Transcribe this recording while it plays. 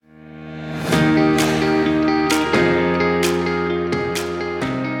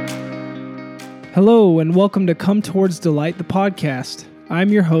Hello, and welcome to Come Towards Delight, the podcast. I'm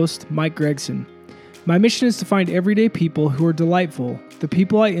your host, Mike Gregson. My mission is to find everyday people who are delightful. The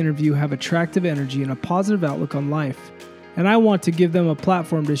people I interview have attractive energy and a positive outlook on life, and I want to give them a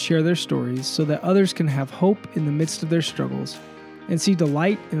platform to share their stories so that others can have hope in the midst of their struggles and see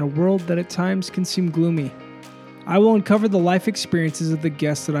delight in a world that at times can seem gloomy. I will uncover the life experiences of the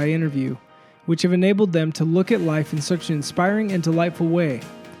guests that I interview, which have enabled them to look at life in such an inspiring and delightful way,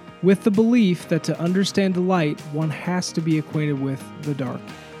 with the belief that to understand delight, one has to be acquainted with the dark.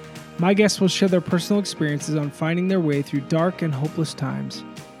 My guests will share their personal experiences on finding their way through dark and hopeless times,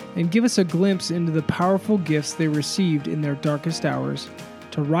 and give us a glimpse into the powerful gifts they received in their darkest hours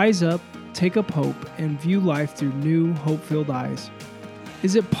to rise up, take up hope, and view life through new, hope-filled eyes.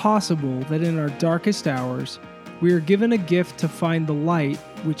 Is it possible that in our darkest hours, we are given a gift to find the light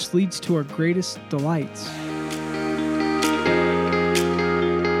which leads to our greatest delights?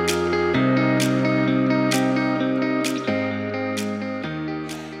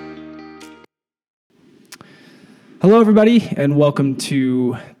 Hello, everybody, and welcome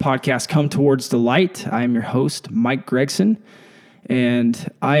to podcast Come Towards Delight. I am your host, Mike Gregson,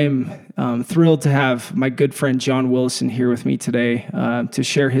 and I am thrilled to have my good friend John Willison here with me today to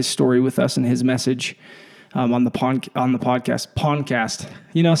share his story with us and his message on the podcast.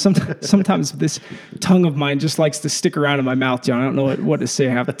 You know, sometimes this tongue of mine just likes to stick around in my mouth, John. I don't know what to say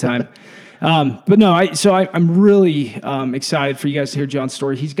half the time. But no, I'm really excited for you guys to hear John's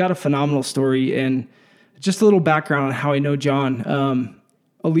story. He's got a phenomenal story, and just a little background on how I know John.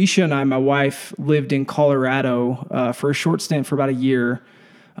 Alicia and I, my wife, lived in Colorado for a short stint for about a year,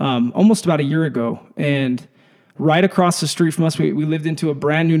 almost about a year ago. And right across the street from us, we lived into a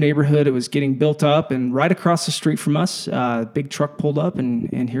brand new neighborhood. It was getting built up. And right across the street from us, a big truck pulled up.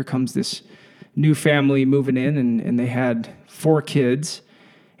 And here comes this new family moving in. And they had 4 kids.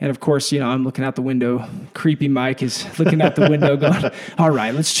 And of course, you know, I'm looking out the window. Creepy Mike is looking out the window going, all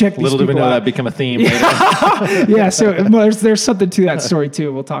right, let's check these Little do we know that become a theme later. Yeah, so there's something to that story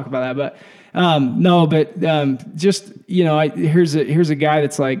too. We'll talk about that. But just, you know, here's a guy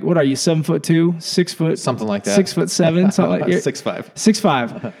that's like, what are you, 7'2", 6 foot? Something like that. 6'7", something like that. 6'5".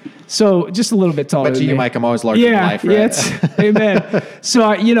 6'5". So just a little bit taller But than you, me. Mike, I'm always larger than life, right? Yeah, it's, amen. So,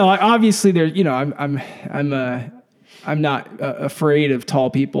 obviously there, you know, I'm not afraid of tall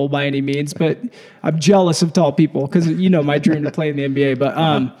people by any means, but I'm jealous of tall people because, you know, my dream to play in the NBA. But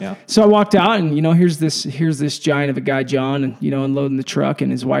So I walked out, and, you know, here's this giant of a guy, John, and, you know, unloading the truck,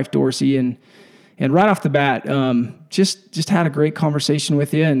 and his wife Dorsey, and right off the bat, just had a great conversation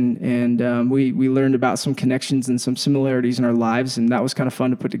with you, and we learned about some connections and some similarities in our lives, and that was kind of fun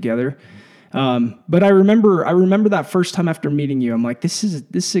to put together. But I remember that first time after meeting you, I'm like, this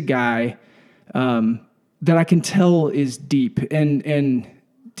is a guy that I can tell is deep and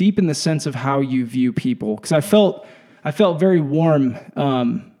deep in the sense of how you view people. Because I felt very warm,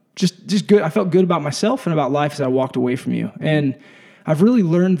 just good. I felt good about myself and about life as I walked away from you. And I've really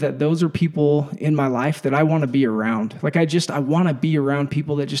learned that those are people in my life that I want to be around. Like I want to be around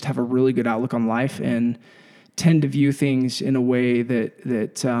people that just have a really good outlook on life and tend to view things in a way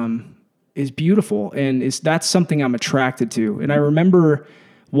that is beautiful. And that's something I'm attracted to. And I remember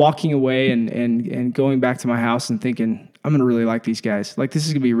walking away and going back to my house and thinking, I'm going to really like these guys. Like, this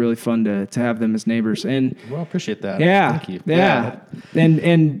is going to be really fun to have them as neighbors. And well, appreciate that. Yeah. Thank you. Yeah.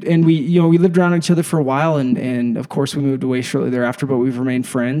 And we, you know, we lived around each other for a while, and of course we moved away shortly thereafter, but we've remained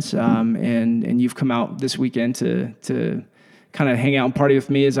friends. And you've come out this weekend to kind of hang out and party with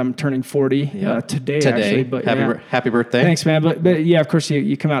me as I'm turning 40 today, actually. But happy birthday. Thanks, man. But yeah, of course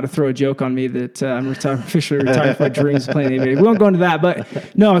you come out to throw a joke on me that I'm officially retired from my dreams of playing the NBA. We won't go into that,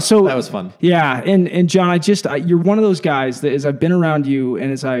 but no. So that was fun. Yeah, and John, you're one of those guys that as I've been around you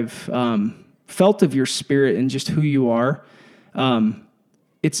and as I've felt of your spirit and just who you are, I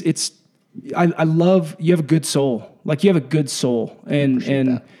love, you have a good soul. Like, you have a good soul,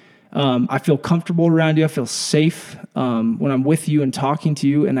 and I feel comfortable around you. I feel safe when I'm with you and talking to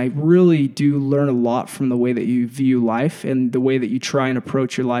you. And I really do learn a lot from the way that you view life and the way that you try and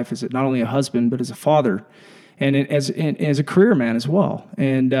approach your life as not only a husband, but as a father and as a career man as well.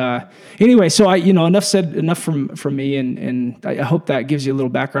 And anyway, so enough from me. And I hope that gives you a little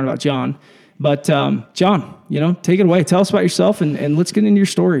background about John. But John, you know, take it away. Tell us about yourself and let's get into your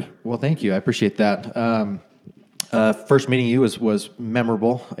story. Well, thank you. I appreciate that. First meeting you was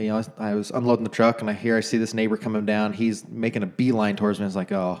memorable. You know, I was unloading the truck, and I see this neighbor coming down. He's making a beeline towards me. I was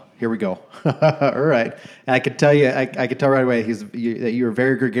like, "Oh, here we go." All right. And I could tell right away that you were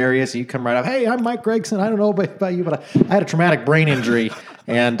very gregarious, and you come right up. Hey, I'm Mike Gregson. I don't know about you, but I had a traumatic brain injury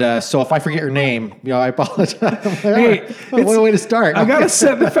And so if I forget your name, I apologize. Hey, what a way to start. I gotta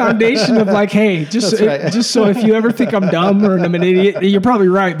set the foundation of like, hey, just so if you ever think I'm dumb or I'm an idiot, you're probably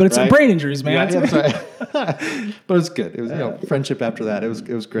right. But it's brain injuries, man. Yeah, that's right. But it was good. It was friendship after that. It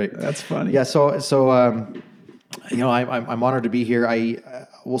was great. That's funny. Yeah. So I'm honored to be here. I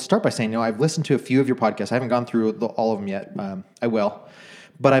will start by saying, I've listened to a few of your podcasts. I haven't gone through all of them yet. I will,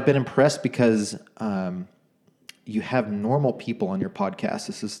 but I've been impressed because you have normal people on your podcast.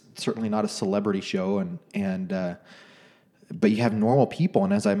 This is certainly not a celebrity show, but you have normal people.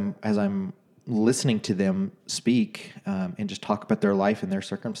 And as I'm listening to them speak and just talk about their life and their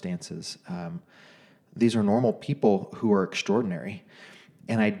circumstances, these are normal people who are extraordinary.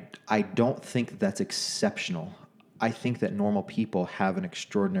 And I don't think that's exceptional. I think that normal people have an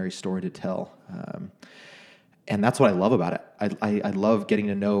extraordinary story to tell. And that's what I love about it. I love getting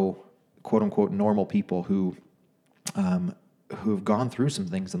to know quote unquote normal people who've gone through some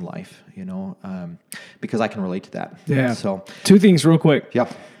things in life, because I can relate to that. Yeah. So 2 things real quick.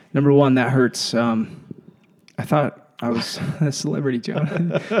 Yep. Number 1, that hurts. I thought I was a celebrity, John.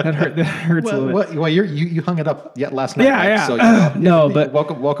 That hurts a little bit. Well, you hung it up yet last night. Yeah, right? yeah. So, No, but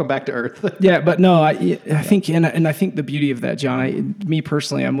welcome back to Earth. Yeah, but no, I think, and I think the beauty of that, John, me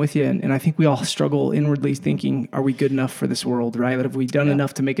personally, I'm with you, and I think we all struggle inwardly thinking, are we good enough for this world, right? That have we done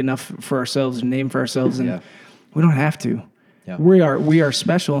enough to make enough for ourselves and name for ourselves? And we don't have to. Yeah. We are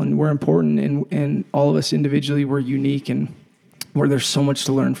special and we're important, and all of us individually, we're unique, and where there's so much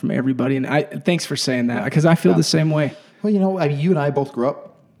to learn from everybody. And thanks for saying that, because I feel the same way. Well, you and I both grew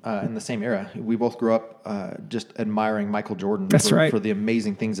up in the same era. We both grew up just admiring Michael Jordan for the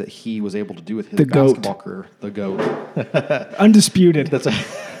amazing things that he was able to do with his basketball career. The GOAT. Undisputed. That's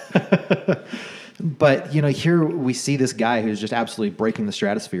But, here we see this guy who's just absolutely breaking the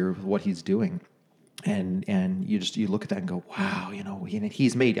stratosphere with what he's doing. And you look at that and go, wow,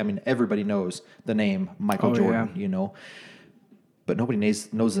 he's made, everybody knows the name Michael Jordan, but nobody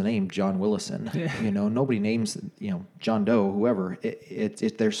knows the name John Willison. Yeah. Nobody names John Doe, whoever.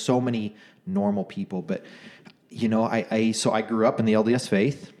 There's so many normal people, but I grew up in the LDS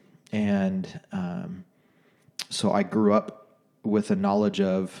faith, and so I grew up with a knowledge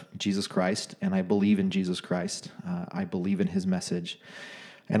of Jesus Christ, and I believe in Jesus Christ. I believe in His message,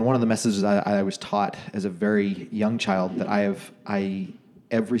 and one of the messages I was taught as a very young child that I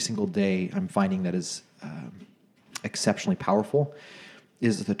every single day I'm finding that is exceptionally powerful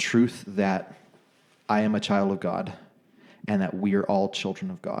is the truth that I am a child of God, and that we are all children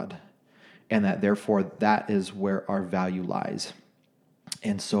of God, and that therefore that is where our value lies.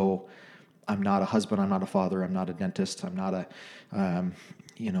 And so I'm not a husband, I'm not a father, I'm not a dentist, I'm not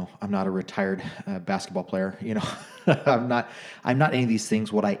I'm not a retired basketball player. I'm not any of these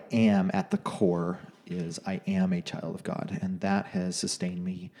things. What I am at the core is I am a child of God, and that has sustained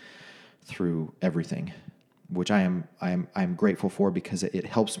me through everything, which I'm grateful for, because it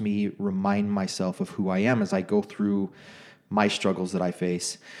helps me remind myself of who I am as I go through my struggles that I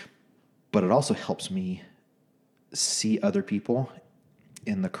face. But it also helps me see other people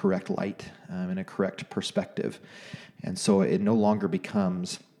in the correct light, in a correct perspective. And so it no longer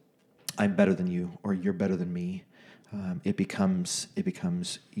becomes, I'm better than you, or you're better than me. It becomes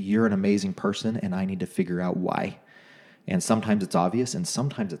you're an amazing person, and I need to figure out why. And sometimes it's obvious, and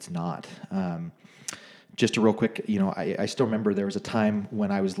sometimes it's not. Just a real quick, I still remember there was a time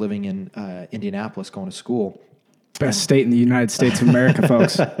when I was living in Indianapolis going to school. Best state in the United States of America,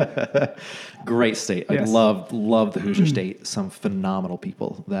 folks. Great state. Yes. I love the Hoosier State. Some phenomenal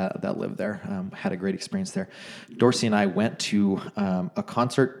people that live there. Had a great experience there. Dorsey and I went to a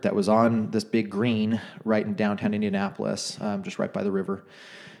concert that was on this big green right in downtown Indianapolis, just right by the river.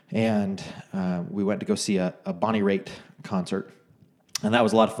 And we went to go see a Bonnie Raitt concert. And that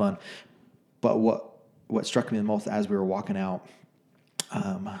was a lot of fun. But what struck me the most as we were walking out,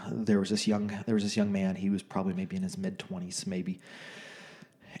 there was this young man. He was probably maybe in his mid-20s, maybe.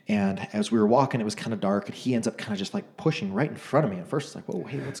 And as we were walking, it was kind of dark, and he ends up kind of just like pushing right in front of me. At first, it's like, whoa,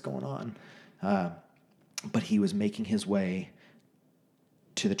 hey, what's going on? But he was making his way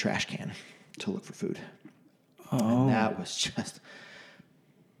to the trash can to look for food. Oh. And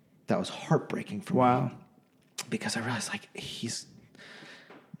that was heartbreaking for me. Because I realized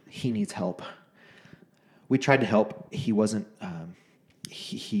he needs help. We tried to help. He wasn't.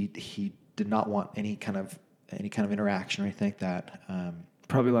 He did not want any kind of interaction or anything like that.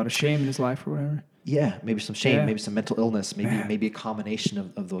 Probably a lot of shame in his life or whatever. Yeah, maybe some shame, maybe some mental illness, maybe a combination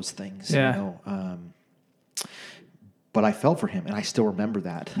of those things. Yeah. But I felt for him, and I still remember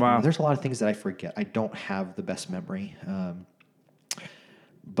that. Wow. There's a lot of things that I forget. I don't have the best memory,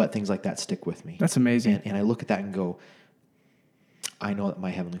 but things like that stick with me. That's amazing. And I look at that and go, I know that my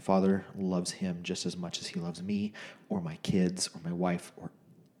Heavenly Father loves him just as much as he loves me or my kids or my wife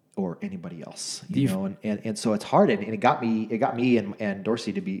or anybody else, you know, and so it's hard. And it got me and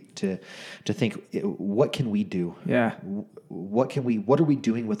Dorsey to think, what can we do? Yeah. What are we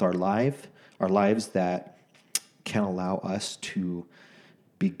doing with our lives that can allow us to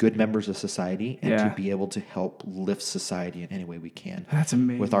be good members of society and to be able to help lift society in any way we can. That's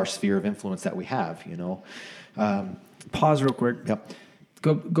amazing. With our sphere of influence that we have, you know. Pause real quick. Yep.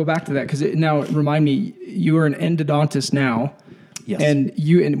 Go back to that, because now remind me, you are an endodontist now. Yes. And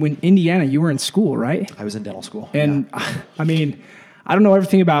when Indiana, you were in school, right? I was in dental school. And I mean, I don't know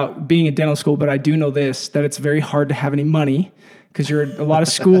everything about being in dental school, but I do know this, that it's very hard to have any money, because you're a lot of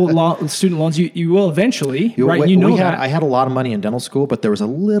school student loans. You will eventually, right? I had a lot of money in dental school, but there was a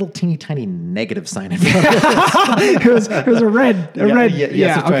little teeny tiny negative sign in front of it. it was a red.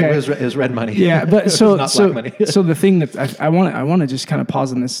 Yes, okay. Right. It was red money. Yeah, but not black money. So the thing that I want to just kind of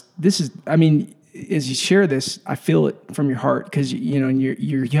pause on this. This is, I mean, as you share this, I feel it from your heart, because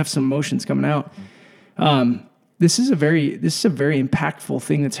you have some emotions coming out. This is a very impactful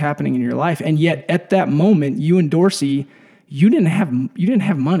thing that's happening in your life, and yet at that moment, you and Dorsey, you didn't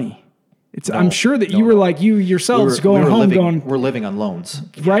have money. I'm sure that you were like, you yourselves going home we're living on loans,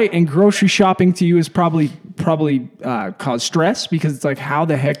 right? And grocery shopping to you is probably caused stress, because it's like, how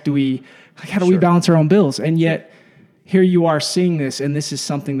the heck do we balance our own bills? And yet here you are seeing this, and this is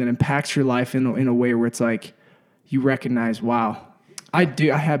something that impacts your life in a way where it's like, you recognize, wow, I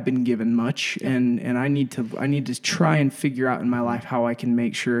have been given much, and I need to try and figure out in my life how I can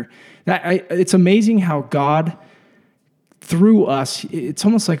make sure that it's amazing how God, through us, it's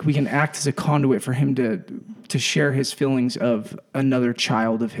almost like we can act as a conduit for him to share his feelings of another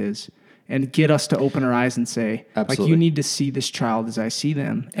child of his, and get us to open our eyes and say, absolutely, like, you need to see this child as I see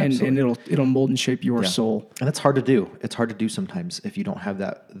them, and it'll mold and shape your soul. And it's hard to do. It's hard to do sometimes if you don't have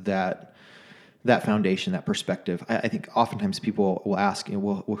that foundation, that perspective. I think oftentimes people will ask,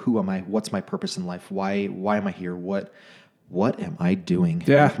 well, who am I? What's my purpose in life? Why am I here? What am I doing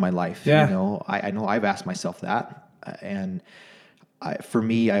with my life? Yeah. You know, I know I've asked myself that. And for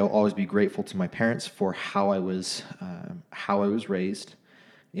me, I will always be grateful to my parents for how I was raised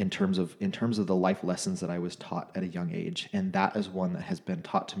in terms of the life lessons that I was taught at a young age, and that is one that has been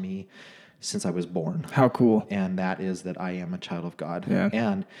taught to me since I was born. How cool! And that is that I am a child of God. Yeah.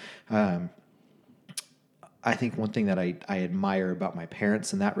 And I think one thing that I admire about my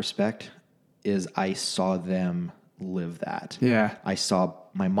parents in that respect is I saw them live that. Yeah. I saw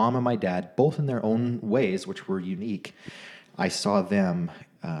my mom and my dad, both in their own ways, which were unique. I saw them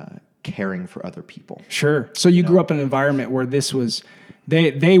caring for other people. Sure. So you grew up in an environment where this was,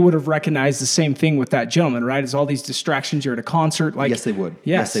 they would have recognized the same thing with that gentleman, right? As all these distractions, you're at a concert. Like, yes, they would.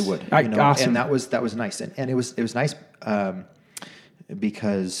 Yes, they would. Awesome. And that was nice. And it was nice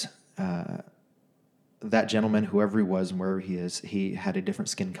because that gentleman, whoever he was and wherever he is, he had a different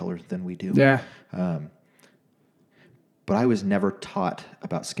skin color than we do. Yeah. But I was never taught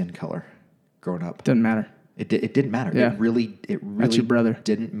about skin color growing up. Doesn't matter. It didn't matter. Yeah. It really That's your brother.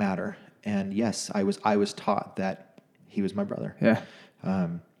 Didn't matter. And yes, I was taught that he was my brother. Yeah.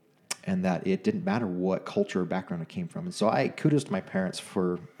 And that it didn't matter what culture or background I came from. And so kudos to my parents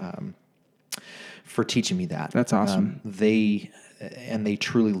for teaching me that. That's awesome. They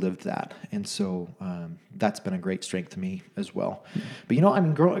truly lived that. And so that's been a great strength to me as well. But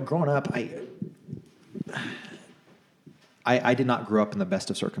growing up, I did not grow up in the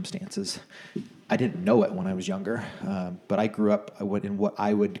best of circumstances. I didn't know it when I was younger, but I grew up in what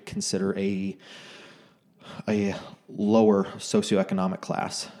I would consider a lower socioeconomic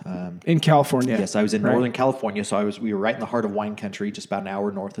class. In California. Yes, I was in Northern California, so we were right in the heart of wine country, just about an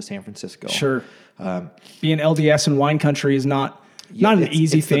hour north of San Francisco. Sure. Being LDS in wine country is not an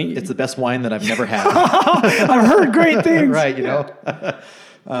easy thing. It's the best wine that I've never had. I've heard great things. Right,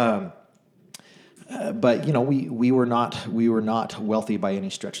 but we were not wealthy by any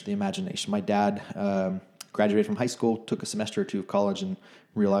stretch of the imagination. My dad graduated from high school, took a semester or two of college, and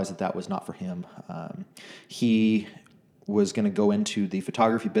realized that was not for him. He was going to go into the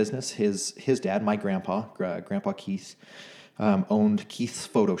photography business. His dad, my Grandpa Keith, owned Keith's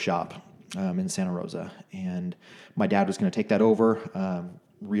Photo Shop in Santa Rosa, and my dad was going to take that over.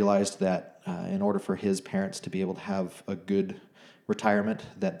 Realized that in order for his parents to be able to have a good retirement,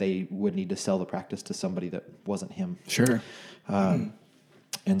 that they would need to sell the practice to somebody that wasn't him. Sure. And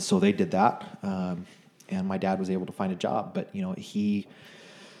so they did that. And my dad was able to find a job, but he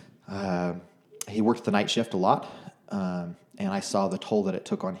worked the night shift a lot. And I saw the toll that it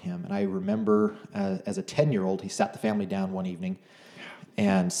took on him. And I remember as a 10-year-old, he sat the family down one evening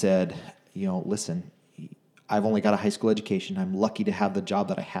and said, listen, I've only got a high school education. I'm lucky to have the job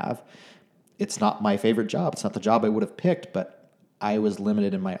that I have. It's not my favorite job. It's not the job I would have picked, but I was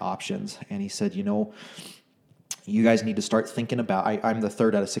limited in my options. And he said, you guys need to start thinking about, I'm the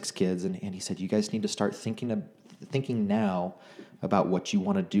third out of 6 kids. And he said, you guys need to start thinking now about what you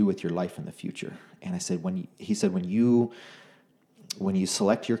want to do with your life in the future. And I said, when you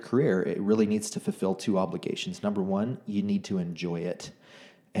select your career, it really needs to fulfill 2 obligations. Number 1, you need to enjoy it.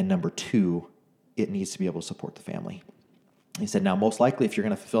 And number 2, it needs to be able to support the family. He said, now, most likely, if you're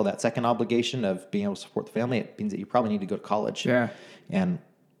going to fulfill that second obligation of being able to support the family, it means that you probably need to go to college. Yeah. And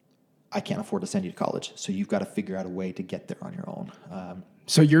I can't afford to send you to college. So you've got to figure out a way to get there on your own.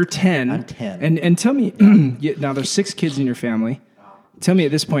 So you're 10. I'm 10. And tell me, now there's 6 kids in your family. Tell me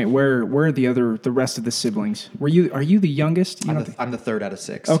at this point, where are the rest of the siblings? Are you the youngest? I'm the third out of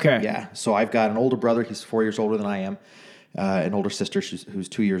 6. Okay. Yeah. So I've got an older brother. He's 4 years older than I am. An older sister who's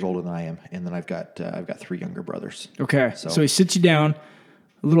 2 years older than I am. And then I've got 3 younger brothers. Okay. So he sits you down,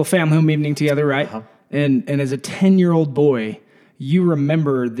 a little family home evening together, right? Uh-huh. And as a 10-year-old boy, you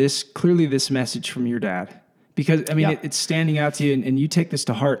remember this message from your dad. Because, I mean, it's standing out to you, and you take this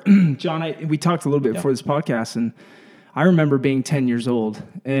to heart. John, we talked a little bit before this podcast, and I remember being 10 years old,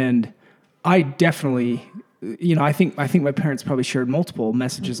 and I definitely, I think my parents probably shared multiple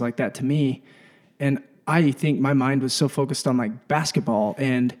messages like that to me, and I think my mind was so focused on like basketball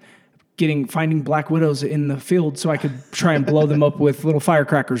and finding black widows in the field so I could try and blow them up with little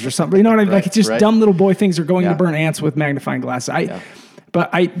firecrackers or something. You know what I mean? Like it's just dumb little boy things are going to burn ants with magnifying glasses.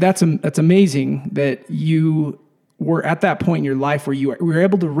 That's amazing that you were at that point in your life where you were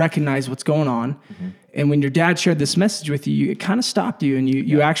able to recognize what's going on. Mm-hmm. And when your dad shared this message with you, it kind of stopped you. And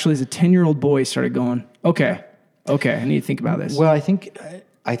you actually, as a 10-year-old boy, started going, okay, I need to think about this. Well, I think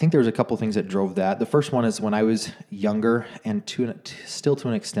there was a couple of things that drove that. The first one is when I was younger, and still to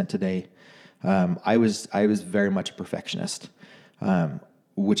an extent today, I was very much a perfectionist,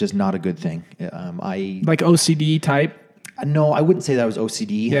 which is not a good thing. Like OCD type? No, I wouldn't say that I was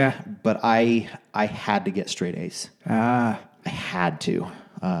OCD. Yeah. But I had to get straight A's. I had to.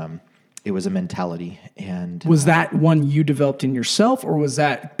 It was a mentality. And was that one you developed in yourself, or was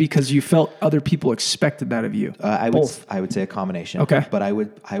that because you felt other people expected that of you? Both. I would say a combination. Okay. But I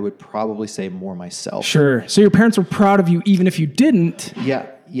would probably say more myself. Sure. So your parents were proud of you even if you didn't. Yeah.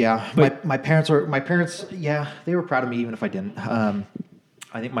 Yeah. But my parents, they were proud of me even if I didn't.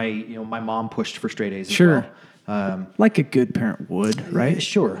 I think my mom pushed for straight A's as well. Like a good parent would, right?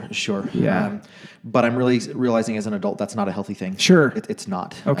 Sure. Yeah. But I'm really realizing as an adult, that's not a healthy thing. Sure. It's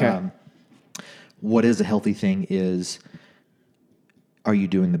not. Okay. What is a healthy thing is, are you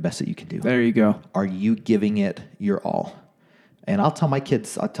doing the best that you can do? There you go. Are you giving it your all? And I'll tell my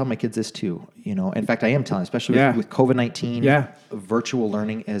kids this too. In fact, I am telling, especially with COVID-19. Yeah. Virtual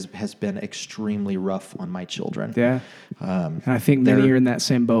learning has been extremely rough on my children. Yeah. And I think many are in that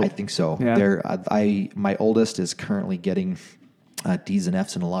same boat. I think so. Yeah. My oldest is currently getting D's and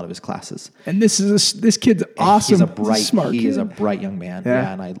F's in a lot of his classes. And this kid's awesome. He is a bright young man.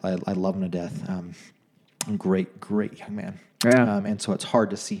 Yeah. And I love him to death. Great young man. Yeah. And so it's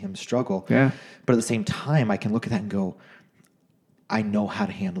hard to see him struggle. Yeah. But at the same time, I can look at that and go, I know how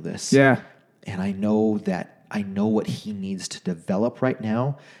to handle this. Yeah. And I know what he needs to develop right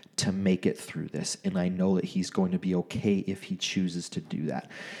now to make it through this. And I know that he's going to be okay if he chooses to do that.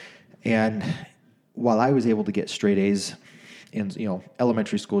 And while I was able to get straight A's in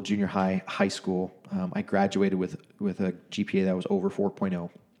elementary school, junior high, high school, I graduated with a GPA that was over 4.0.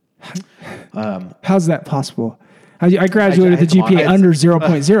 How's that possible? I graduated with a GPA under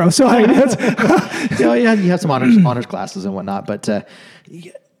 0.0. So you have some honors classes and whatnot, but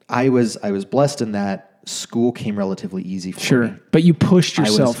I was blessed in that school came relatively easy for me. But you pushed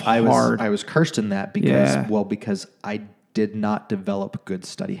yourself hard. I was cursed in that because I did not develop good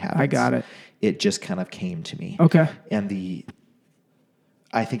study habits. I got it. It just kind of came to me. Okay. And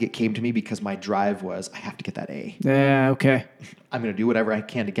I think it came to me because my drive was, I have to get that A. Yeah, okay. I'm going to do whatever I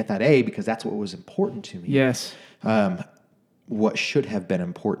can to get that A because that's what was important to me. Yes. What should have been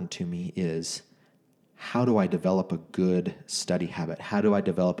important to me is, how do I develop a good study habit? How do I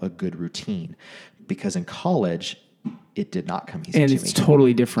develop a good routine? Because in college, it did not come easy to me. And it's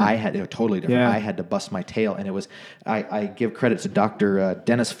totally different. Totally different. Yeah. I had to bust my tail, and it was. I give credit to Dr.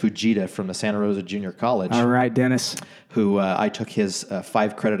 Dennis Fujita from the Santa Rosa Junior College. All right, Dennis. Who I took his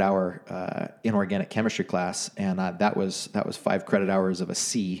 5 credit hour inorganic chemistry class, and that was 5 credit hours of a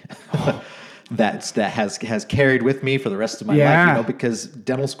C. that has carried with me for the rest of my life, because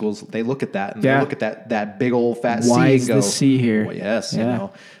dental schools, they look at that and they look at that big old fat C and go, why is the C here? Well, yes,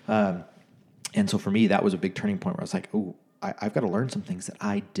 and so for me, that was a big turning point where I was like, oh, I've got to learn some things that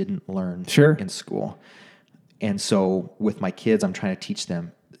I didn't learn in school. And so with my kids, I'm trying to teach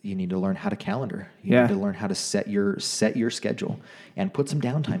them, you need to learn how to calendar. You need to learn how to set your schedule and put some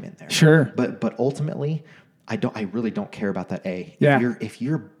downtime in there. Sure. But ultimately, I really don't care about that A. Yeah. If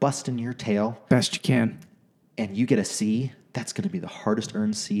you're busting your tail Best you can. and you get a C, that's going to be the hardest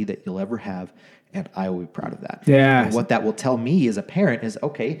earned C that you'll ever have. And I will be proud of that. Yeah. And what that will tell me as a parent is,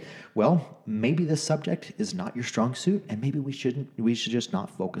 okay, well, maybe this subject is not your strong suit, and maybe we should just not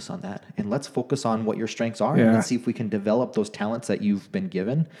focus on that. And let's focus on what your strengths are and see if we can develop those talents that you've been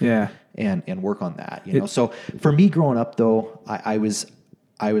given. Yeah. And work on that. You know. So for me growing up though, I was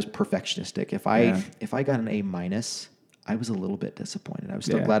perfectionistic. If I got an A minus, I was a little bit disappointed. I was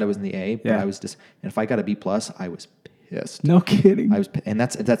still glad I was in the A, but I was and if I got a B plus, I was pissed. No kidding. And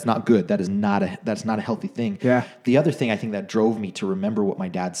that's not good. That's not a healthy thing. Yeah. The other thing I think that drove me to remember what my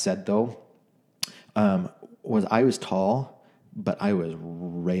dad said though, was I was tall, but I was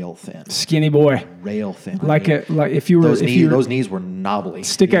rail thin. Skinny boy. Rail thin. Like if you were those knees were knobbly.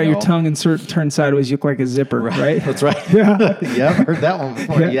 Stick out your tongue and turn sideways, you look like a zipper, right? That's right. Yeah. Yeah, I've heard that one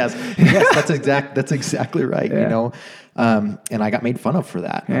before. Yeah. Yes, that's exactly right. Yeah. You know, and I got made fun of for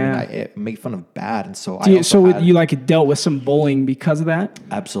that. Yeah. I mean, it made fun of bad, and so you like dealt with some bullying because of that?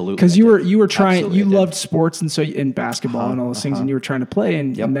 Absolutely. Because you were trying, Absolutely, you loved sports, and so in basketball and all those things, and you were trying to play,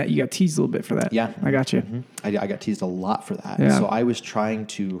 and that you got teased a little bit for that. Yeah, I got you. Mm-hmm. I got teased a lot for that. Yeah. So I was trying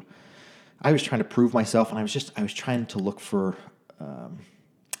to prove myself, and I was trying to look for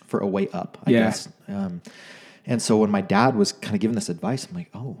a way up, I guess. And so when my dad was kind of giving this advice, I'm like,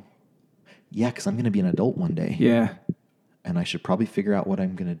 oh, yeah, because I'm going to be an adult one day. Yeah. And I should probably figure out what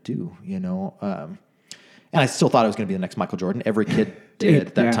I'm going to do, you know. And I still thought I was going to be the next Michael Jordan. Every kid did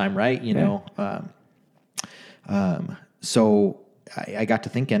at that time, right? You know. So I got to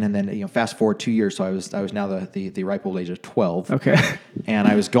thinking, and then fast forward 2 years. So I was now the ripe old age of 12. Okay. And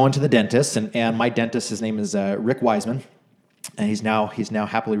I was going to the dentist, and my dentist, his name is Rick Wiseman, and he's now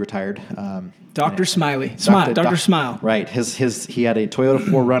happily retired. Dr. Smiley. Dr. Smile. Right. He had a Toyota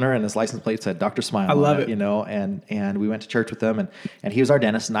 4Runner, and his license plate said Dr. Smile. I love it. You know, and we went to church with him, and he was our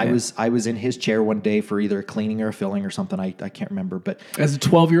dentist, and I was in his chair one day for either a cleaning or a filling or something. I can't remember, but as a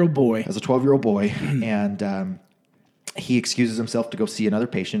 12-year-old boy, and he excuses himself to go see another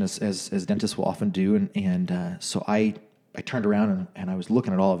patient, as dentists will often do, and so I turned around and I was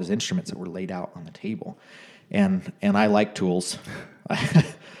looking at all of his instruments that were laid out on the table, and I like tools.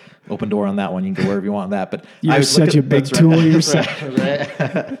 Open door on that one. You can go wherever you want that. But you're such a big tool yourself.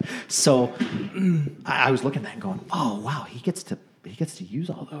 Right. So I was looking at that and going, oh wow, he gets to use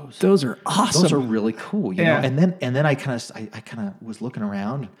all those. Those are awesome. Those are really cool. You know. And then I kind of was looking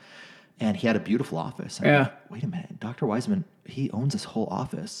around, and he had a beautiful office. And I'm like, wait a minute, Dr. Wiseman, he owns this whole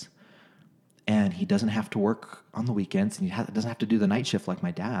office, and he doesn't have to work on the weekends, and he doesn't have to do the night shift like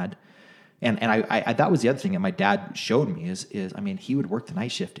my dad. And I that was the other thing that my dad showed me is I mean, he would work the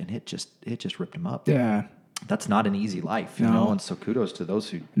night shift, and it just ripped him up. Yeah. That's not an easy life, you know. And so kudos to those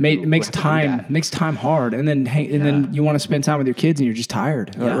who makes time hard, and then you want to spend time with your kids, and you're just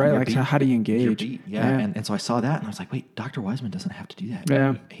tired, right? Like how do you engage? You're beat. And so I saw that, and I was like, wait, Dr. Wiseman doesn't have to do that.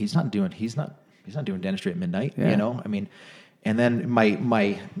 Yeah, he's not doing dentistry at midnight. You know, I mean. And then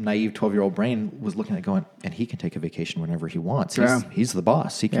my naive 12-year-old brain was looking at going, and he can take a vacation whenever he wants. He's the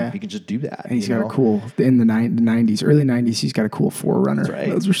boss. He can just do that. And he's got a cool, in the 90s, early 90s, he's got a cool 4Runner. That's right.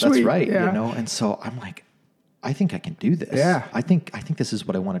 Those were sweet. That's right. Yeah. You know, and so I'm like, I think I can do this. Yeah. I think this is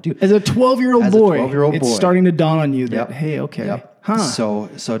what I want to do. As a 12-year-old boy, it's starting to dawn on you that, hey, okay. Yep. Huh.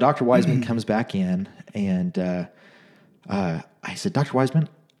 So Dr. Wiseman comes back in, and I said, Dr. Wiseman,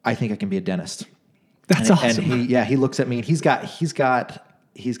 I think I can be a dentist. That's awesome. And he looks at me, and he's got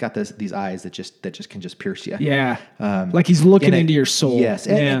these eyes that just can pierce you. Yeah. Like he's looking into your soul. Yes.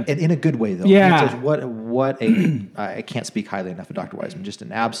 And in a good way though. Yeah. I can't speak highly enough of Dr. Wiseman. Just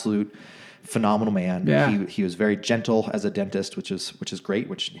an absolute phenomenal man. Yeah. He was very gentle as a dentist, which is great,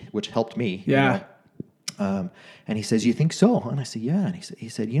 which helped me. Yeah. You know? And he says, "You think so?" And I said, "Yeah." And he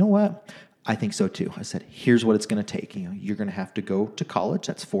said, "You know what? I think so too." I said, "Here's what it's going to take. You know, you're going to have to go to college.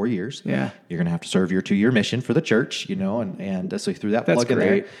 That's 4 years. Yeah. You're going to have to serve your 2-year mission for the church. You know, and so he threw that plug in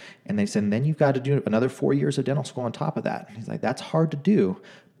there. And they said, and then you've got to do another 4 years of dental school on top of that. And he's like, that's hard to do,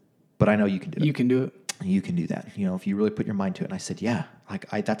 but I know you can do it. You can do it. You can do that. You know, if you really put your mind to it. And I said, yeah,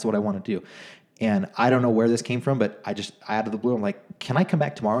 that's what I want to do. And I don't know where this came from, but I out of the blue, I'm like, can I come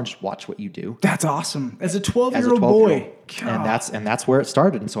back tomorrow and just watch what you do? That's awesome. As a 12-year-old boy. And that's where it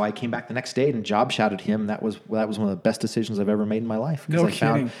started. And so I came back the next day and job shadowed him. That was one of the best decisions I've ever made in my life. No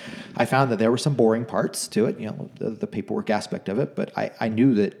kidding. I found that there were some boring parts to it, you know, the paperwork aspect of it, but I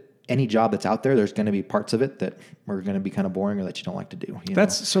knew that any job that's out there, there's going to be parts of it that are going to be kind of boring or that you don't like to do.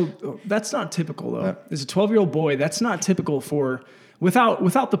 That's not typical though. As a 12-year-old boy, that's not typical for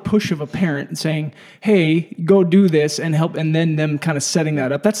without the push of a parent saying, "Hey, go do this and help," and then them kind of setting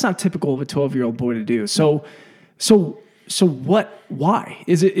that up. That's not typical of a 12-year-old boy to do. So what? Why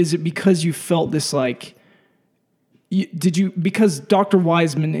is it because you felt this like? Because Dr.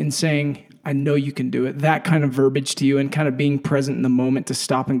 Wiseman in saying, I know you can do it, that kind of verbiage to you and kind of being present in the moment to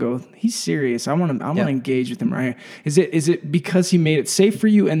stop and go, he's serious. I want to engage with him, right? Is it because he made it safe for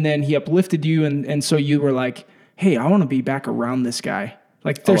you and then he uplifted you and so you were like, hey, I want to be back around this guy?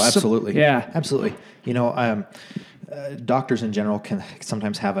 Like, there's absolutely. Absolutely. Doctors in general can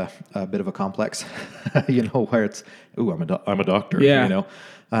sometimes have a bit of a complex, where it's, I'm a doctor. Yeah.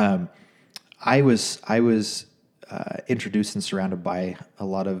 I was introduced and surrounded by a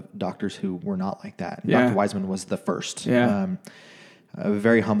lot of doctors who were not like that. Yeah. Dr. Wiseman was the first. Yeah. A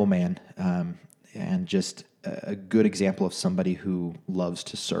very humble man, and just a good example of somebody who loves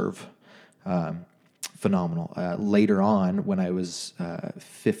to serve. Phenomenal. Later on, when I was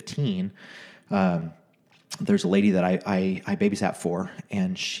 15, there's a lady that I babysat for,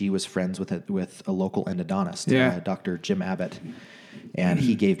 and she was friends with a local endodontist, Dr. Jim Abbott, and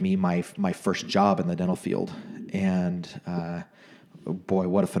he gave me my first job in the dental field. And boy,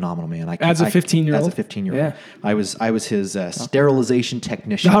 what a phenomenal man! As a 15-year-old, as a 15-year-old, I was his sterilization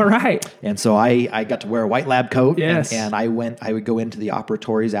technician. All right, and so I got to wear a white lab coat. Yes, and I would go into the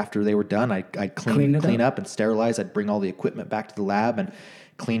operatories after they were done. I'd clean up and sterilize. I'd bring all the equipment back to the lab and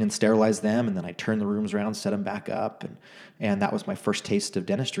clean and sterilize them, and then I'd turn the rooms around, set them back up, and that was my first taste of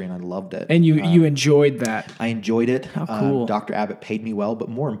dentistry, and I loved it. And you enjoyed that? I enjoyed it. How cool! Dr. Abbott paid me well, but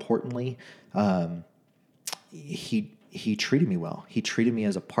more importantly, he treated me well. He treated me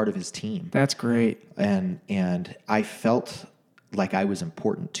as a part of his team. That's great. And I felt like I was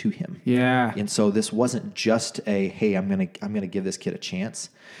important to him. Yeah. And so this wasn't just hey, I'm gonna give this kid a chance.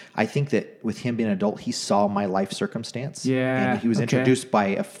 I think that with him being an adult, he saw my life circumstance. Yeah. And he was introduced by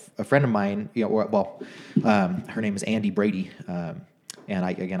a friend of mine. Her name is Andy Brady. And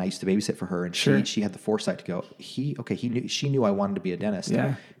I used to babysit for her, and she had the foresight to go, she knew I wanted to be a dentist.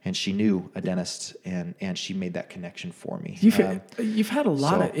 Yeah. And she knew a dentist, and she made that connection for me. You've had a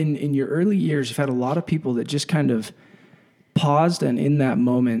lot of, in your early years, you've had a lot of people that just kind of paused, and in that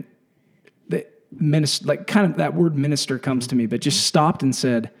moment, that word minister comes to me, but just stopped and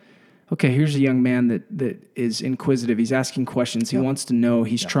said, okay, here's a young man that is inquisitive. He's asking questions. He wants to know.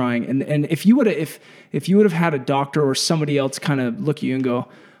 He's trying. And if you would have had a doctor or somebody else kind of look at you and go,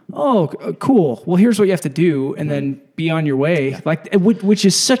 oh, cool. Well, here's what you have to do, and then be on your way. Yeah. Which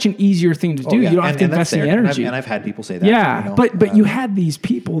is such an easier thing to do. You don't have to invest any energy. And I've had people say that. Yeah, but you had these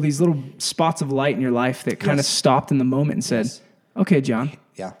people, these little spots of light in your life that kind of stopped in the moment and said, okay, John.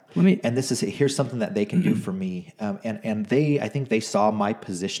 Yeah. Here's something that they can do for me. And I think they saw my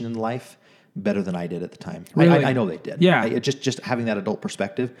position in life better than I did at the time. Really? I know they did. Yeah. Just having that adult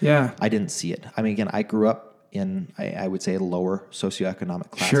perspective. Yeah. I didn't see it. I mean, again, I grew up in, I would say, a lower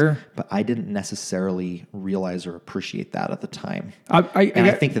socioeconomic class. Sure. But I didn't necessarily realize or appreciate that at the time.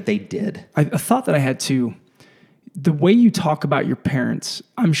 I think that they did. A thought that I had too, the way you talk about your parents,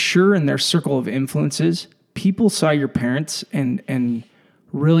 I'm sure in their circle of influences, people saw your parents and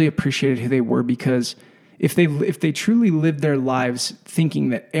really appreciated who they were, because if they truly lived their lives thinking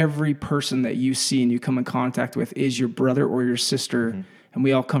that every person that you see and you come in contact with is your brother or your sister, and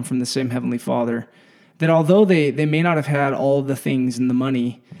we all come from the same Heavenly Father, that although they may not have had all the things and the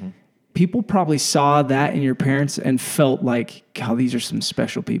money, people probably saw that in your parents and felt like, God, these are some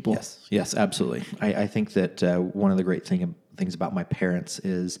special people. Yes, absolutely. I think that one of the great things about my parents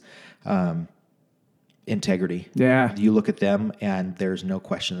is integrity. Yeah. You look at them and there's no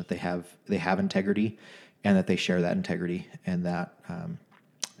question that they have integrity, and that they share that integrity, and that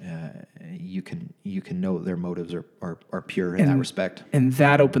you can know their motives are pure in that respect. And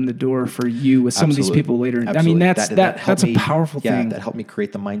that opened the door for you with some of these people later. Absolutely. I mean, that's a powerful thing. That helped me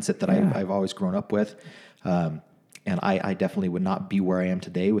create the mindset that I've always grown up with. And I definitely would not be where I am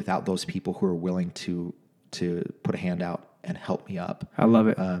today without those people who are willing to put a hand out and help me up. I love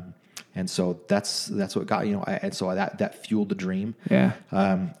it. And so that's what got, and so that fueled the dream. Yeah.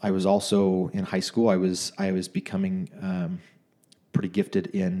 I was also in high school. I was becoming pretty gifted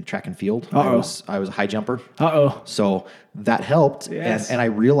in track and field. I was a high jumper. So that helped. Yes. And I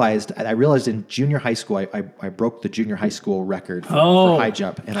realized in junior high school, I broke the junior high school record for high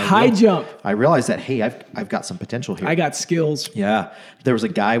jump. And I realized that, hey, I've got some potential here. I got skills. Yeah. There was a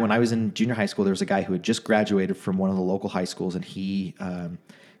guy when I was in junior high school, there was a guy who had just graduated from one of the local high schools, and he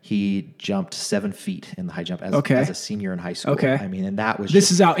He jumped 7 feet in the high jump as a senior in high school. Okay. I mean, and that was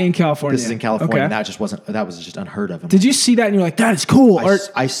this is out in California. This is in California. Okay. And that was just unheard of. Did you see that and you're like, that is cool?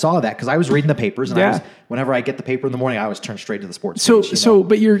 I saw that because I was reading the papers, and whenever I get the paper in the morning, I always turn straight to the sports page,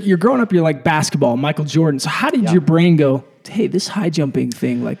 but you're growing up, you're like basketball, Michael Jordan. So how did your brain go, hey, this high jumping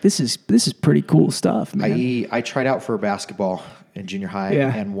thing, like this is pretty cool stuff, man? I tried out for basketball in junior high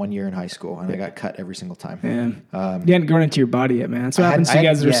and 1 year in high school, and I got cut every single time. You hadn't grown into your body yet, man. So what happens to you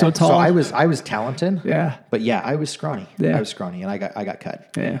guys that are so tall? So I was talented. Yeah. But I was scrawny. Yeah. I was scrawny, and I got cut.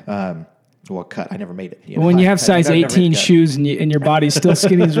 Yeah. Cut. I never made it. When you have size 18 shoes and your body's still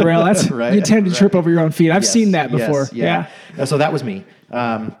skinny as a rail, that's right, you tend to trip over your own feet. I've seen that before. Yeah. So that was me.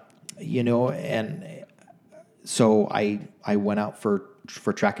 And so I went out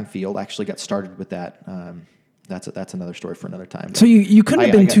for track and field. I actually got started with that. That's another story for another time. So you couldn't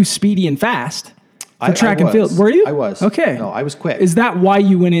have been too speedy and fast for track and field, were you? I was. Okay. No, I was quick. Is that why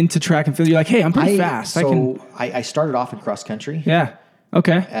you went into track and field? You're like, hey, I'm pretty fast. I started off in cross country. Yeah.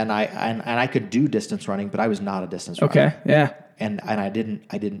 Okay. And I could do distance running, but I was not a distance runner. Okay. Yeah. And I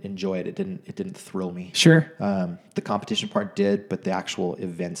didn't enjoy it. It didn't thrill me. Sure. The competition part did, but the actual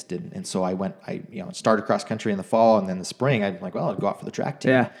events didn't. And so I started cross country in the fall, and then the spring I'm like, well, I'll go out for the track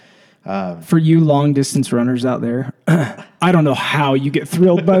team. Yeah. For you long distance runners out there, I don't know how you get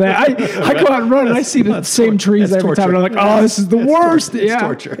thrilled by that. I go out and run and I see the same trees every time, and I'm like, oh, this is the worst. It's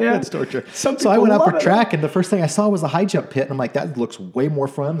torture. Yeah. It's torture. So I went out for track, and the first thing I saw was a high jump pit, and I'm like, that looks way more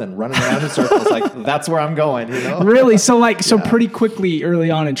fun than running around in circles. Like, that's where I'm going. Really? So pretty quickly early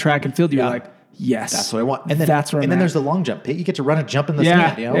on in track and field, you're like, yes, that's what I want. And then that's where. And then there's the long jump pit. You get to run and jump in the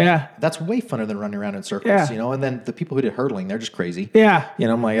sand. Yeah. That's way funner than running around in circles. Yeah. And then the people who did hurdling, they're just crazy. Yeah.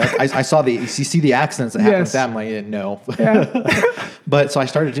 I'm like, I saw you see the accidents that happen with that. I'm like, no. Yeah. But so I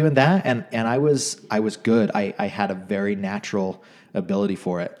started doing that, and I was good. I had a very natural ability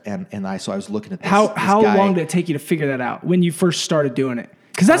for it, and I was looking at this. How long did it take you to figure that out when you first started doing it?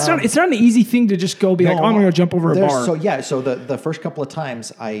 Because it's not an easy thing to just go be like, oh, I'm going to jump over a bar. So the first couple of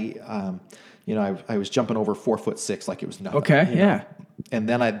times I was jumping over 4'6" like it was nothing. Okay, yeah. And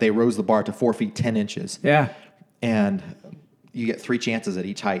then they rose the bar to 4 feet 10 inches. Yeah. And you get 3 chances at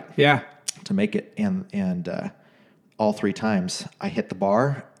each height. Yeah. To make it, and all 3 times I hit the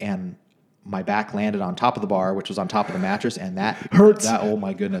bar, and my back landed on top of the bar, which was on top of the mattress, and that hurts. Oh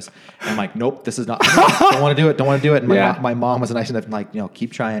my goodness! I'm like, nope, this is not. Don't want to do it. Don't want to do it. And my mom was nice enough, like,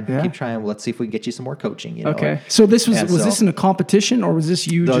 keep trying, keep trying. Well, let's see if we can get you some more coaching. Okay. So this was this in a competition, or was this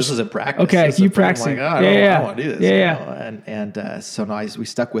you? No, this was in practice. Okay, you practicing? Like, I want to do this. Yeah. So we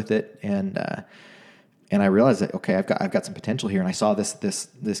stuck with it, and I realized that I've got some potential here, and I saw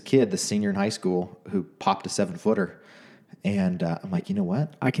this kid, this senior in high school, who popped a 7-footer. And I'm like, you know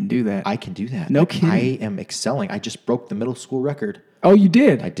what? I can do that. No kidding. I am excelling. I just broke the middle school record. Oh, you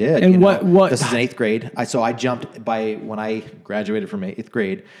did? I did. And what? This is in 8th grade. So I jumped when I graduated from 8th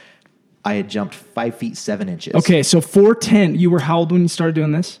grade, I had jumped 5 feet 7 inches. Okay, so 4'10". You were how old when you started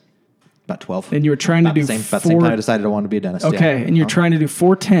doing this? About 12. And you were trying to do about the same time I decided I wanted to be a dentist. Okay, and you're trying to do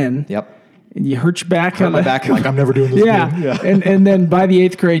 4'10". Yep. And you hurt your back. My back. I'm like, I'm never doing this again. Yeah. And then by the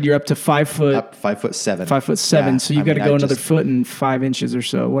 8th grade, you're up to 5 foot. Up 5'7". 5'7". Yeah. So you got to go another foot and 5 inches or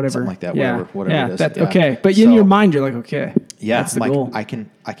so, whatever. Something like that. Yeah. Whatever it is. Okay. But in your mind, you're like, okay. Yeah. That's the goal. I can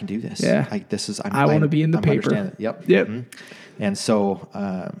do this. Yeah. I want to be in the paper. Yep. Mm-hmm. And so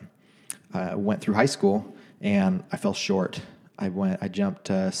I went through high school, and I fell short. I jumped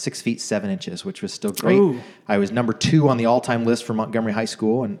 6 feet 7 inches, which was still great. Ooh. I was number 2 on the all-time list for Montgomery High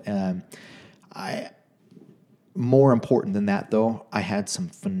School, and more important than that, though, I had some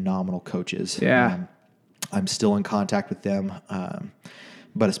phenomenal coaches. Yeah. I'm still in contact with them,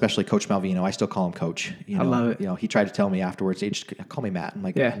 but especially Coach Malvino. I still call him Coach. I love it. He tried to tell me afterwards, hey, just call me Matt. I'm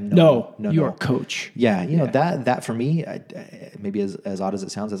like, no, you're Coach. Yeah, know that for me, maybe as odd as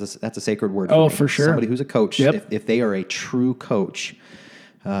it sounds, that's a sacred word. Oh, for me. For sure. Somebody who's a coach, if they are a true coach,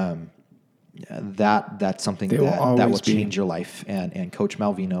 that's something that will change your life, and Coach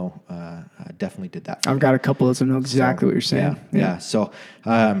Malvino definitely did that. I've got a couple of them know exactly what you're saying. Yeah. So,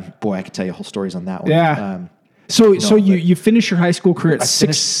 boy, I could tell you whole stories on that one. Yeah. So you finish your high school career at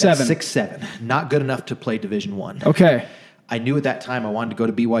 6'7". 6'7". Not good enough to play Division I. Okay. I knew at that time I wanted to go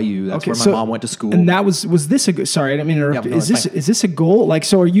to BYU. That's where my mom went to school. And that was this a good? Sorry, I didn't mean to interrupt. Is this a goal? Like,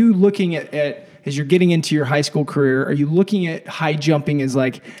 so are you looking at as you're getting into your high school career? Are you looking at high jumping as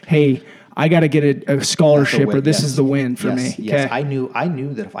like, hey, I got to get a scholarship, or this is the win for me? Yes, I knew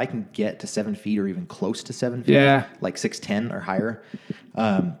that if I can get to 7 feet or even close to 7 feet, like 6'10" or higher,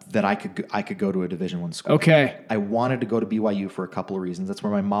 that I could go to a Division I school. Okay. I wanted to go to BYU for a couple of reasons. That's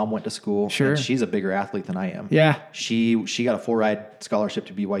where my mom went to school. Sure. And she's a bigger athlete than I am. Yeah. She got a full ride scholarship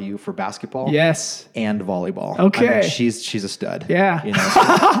to BYU for basketball. Yes. And volleyball. Okay. I mean, she's a stud. Yeah. You know,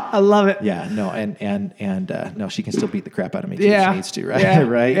 I love it. yeah. No. And no, she can still beat the crap out of me too Yeah. if she needs to. Right. Yeah.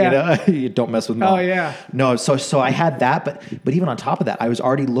 Right. Yeah. You know, you don't mess with mom. Oh, yeah. No. So I had that, but even on top of that, I was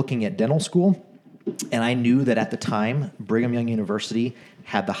already looking at dental school. And I knew that at the time, Brigham Young University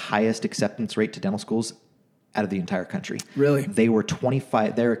had the highest acceptance rate to dental schools out of the entire country. Really? They were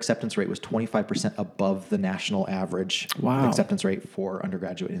 25, their acceptance rate was 25% above the national average acceptance rate for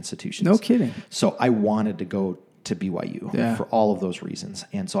undergraduate institutions. No kidding. So I wanted to go to BYU for all of those reasons.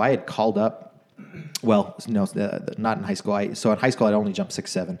 And so I had called up, well, no, not in high school. So in high school, I'd only jumped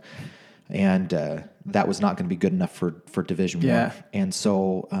 6'7", and that was not going to be good enough for Division I. And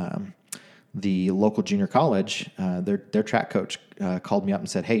so the local junior college, their track coach called me up and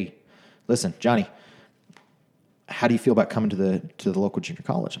said, "Hey, listen, Johnny, how do you feel about coming to the local junior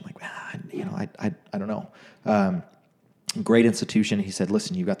college?" I'm like, I don't know. Great institution. He said,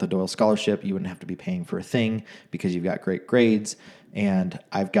 "Listen, you've got the Doyle Scholarship. You wouldn't have to be paying for a thing because you've got great grades. And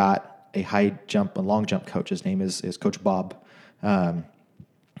I've got a high jump, a long jump coach. His name is Coach Bob.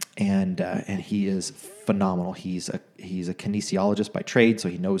 And he is phenomenal. He's a kinesiologist by trade, so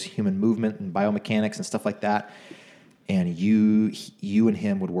he knows human movement and biomechanics and stuff like that. And you and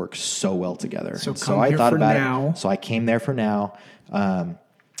him would work so well together." So I thought about it. So I came there for now.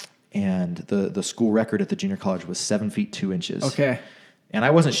 And the school record at the junior college was 7 feet 2 inches. Okay. And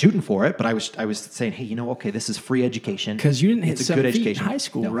I wasn't shooting for it, but I was saying, hey, okay, this is free education. Because you didn't hit it's a 7 good feet education. in high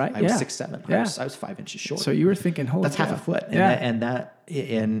school, No, right? I was 6'7". Yeah. I was 5 inches short. So you were thinking, holy that's cow. half a foot. And Yeah. that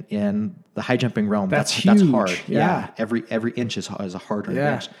in the high jumping realm, That's that's huge. hard. Yeah. Every inch is a hard on the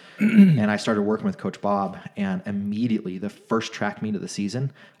Yeah. bench. And I started working with Coach Bob, and immediately the first track meet of the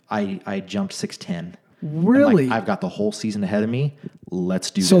season, I jumped 6'10". Really? I'm like, I've got the whole season ahead of me. Let's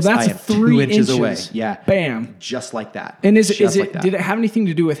do So this. that's I am 3 2 inches inches. away. Yeah. Bam. Just like that. And is Just it like that. did it have anything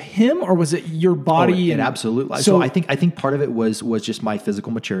to do with him, or was it your body? It absolutely. So I think part of it was just my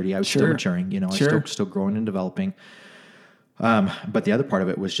physical maturity. I was still maturing. I was still growing and developing. But the other part of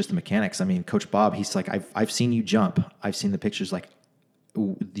it was just the mechanics. I mean, Coach Bob, he's like, I've seen you jump. I've seen the pictures. Like,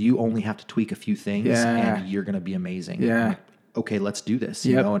 you only have to tweak a few things, and you're going to be amazing. Yeah. Like, okay, let's do this.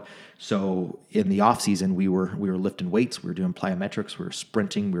 You know. And so in the off season, we were lifting weights. We were doing plyometrics. We were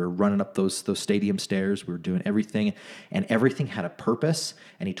sprinting. We were running up those stadium stairs. We were doing everything, and everything had a purpose.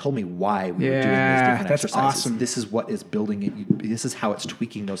 And he told me why we were doing these different that's exercises. awesome. This is what is building it. This is how it's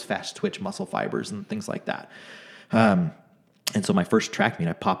tweaking those fast twitch muscle fibers and things like that. And so my first track meet,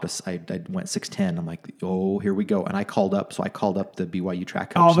 I went 6'10". I'm like, oh, here we go. And I called up the BYU track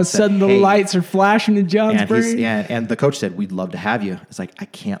coach. All of a sudden, the lights are flashing in John's brain. And the coach said, we'd love to have you. It's like, I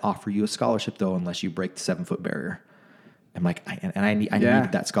can't offer you a scholarship, though, unless you break the 7-foot barrier. I'm like, I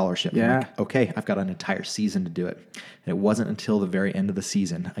needed that scholarship. Yeah. I'm like, okay, I've got an entire season to do it. And it wasn't until the very end of the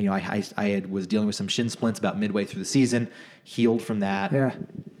season. I was dealing with some shin splints about midway through the season, healed from that. Yeah.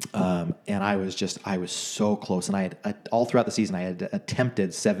 And I was so close. And I had, all throughout the season, I had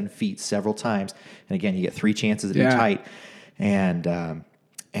attempted 7 feet several times. And again, you get 3 chances to be tight. And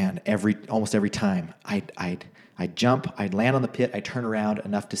almost every time I'd jump, I'd land on the pit, I'd turn around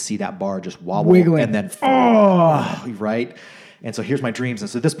enough to see that bar just wobble wiggling, and then fall, right? And so here's my dreams. And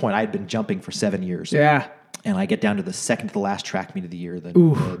so at this point, I had been jumping for 7 years. Yeah. And I get down to the second to the last track meet of the year, the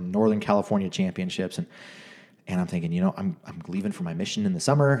Northern California Championships. And I'm thinking, I'm leaving for my mission in the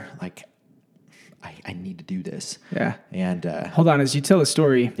summer. Like, I need to do this. Yeah. And hold on, as you tell the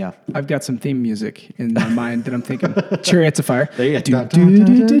story, I've got some theme music in my mind that I'm thinking, Chariots of Fire. There you go.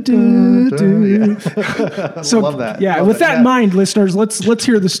 So, love that. Yeah, love with that in mind, listeners, let's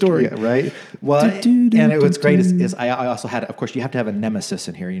hear the story. Yeah, right. Well, and what's great is I also had, of course, you have to have a nemesis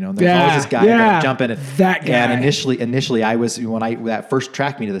in here. There's always this guy that jumping. That guy. And initially, I was that first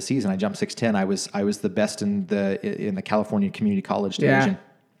track meet of the season. I jumped 6'10". I was the best in the California Community College division.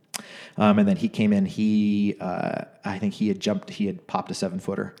 And then he came in. I think he had popped a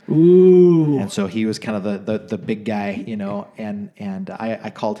 7-footer. Ooh! And so he was kind of the big guy, And I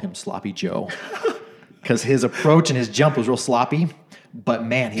called him Sloppy Joe because his approach and his jump was real sloppy. But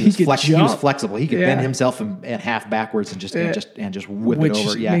man, he was flexible. He could bend himself and half backwards and just whip it over.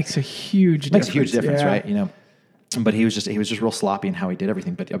 Which makes a huge difference. Right? But he was just real sloppy in how he did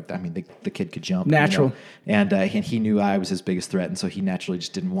everything. But I mean, the kid could jump, Natural. and he knew I was his biggest threat, and so he naturally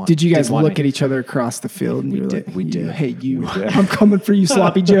just didn't want. Did you guys didn't want look me. at each other across the field? And We did. Hey, you! I'm coming for you,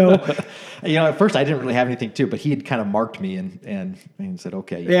 sloppy Joe. At first I didn't really have anything too, but he had kind of marked me and said,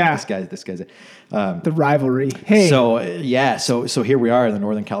 okay, this guy's it. The rivalry. Hey, So here we are in the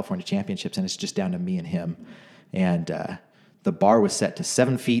Northern California Championships, and it's just down to me and him, and the bar was set to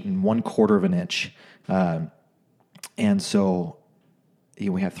 7 feet and 1/4 of an inch. And so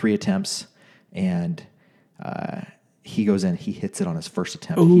we have 3 attempts, and he goes in. He hits it on his first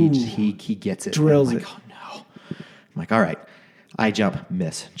attempt. He gets it. Drills I'm like, oh no! I'm like, all right. I jump,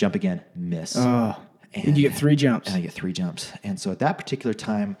 miss. Jump again, miss. Oh, and you get 3 jumps. And I get 3 jumps. And so at that particular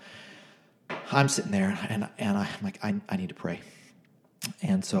time, I'm sitting there, and I'm like, I need to pray.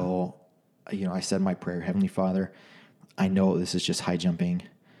 And so, I said my prayer, Heavenly Father, I know this is just high jumping.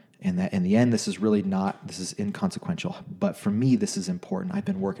 And that in the end, this is inconsequential. But for me, this is important. I've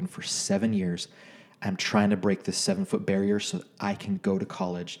been working for 7 years. I'm trying to break this 7-foot barrier so that I can go to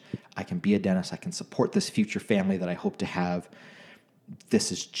college. I can be a dentist. I can support this future family that I hope to have.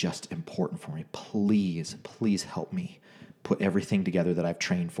 This is just important for me. Please, please help me put everything together that I've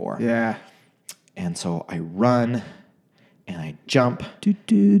trained for. Yeah. And so I run. And I jump,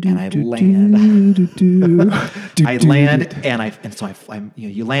 and I land. I land, and so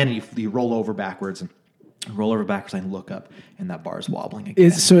you land, and you roll over backwards, and I look up, and that bar is wobbling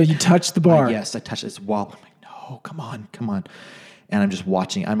again. So you touch the bar? Yes, I touch it. It's wobbling. I'm like, no, come on. And I'm just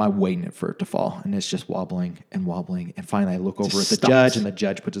watching. I'm waiting for it to fall, and it's just wobbling. And finally, I look over at the judge, and the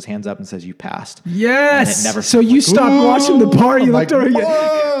judge puts his hands up and says, "You passed." Yes. And it never. So you stopped watching the bar. You looked over.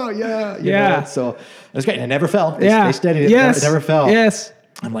 Oh, yeah. So it was great. And it never fell. They steadied it. Yes. It never fell. Yes.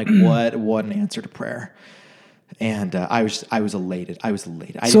 I'm like, what an answer to prayer. And I was elated.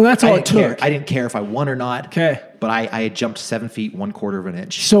 So that's all it took. I didn't care if I won or not. Okay. But I had jumped 7 feet, 1/4 of an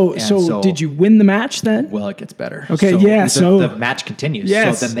inch. So did you win the match then? Well, it gets better. Okay, the match continues.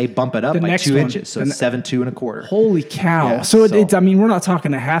 Yes. So then they bump it up by 2 inches. So 7.2 1/4. Holy cow. Yeah, so it's, I mean, we're not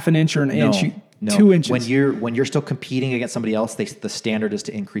talking a half an inch or an inch. No. 2 inches. When you're still competing against somebody else, the standard is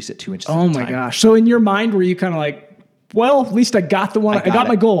to increase it 2 inches. Oh my gosh. So in your mind, were you kind of like, well, at least I got the one. I got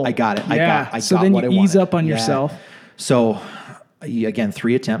my goal. I got it. Yeah. I so got then what you I ease wanted. up on yourself. So again,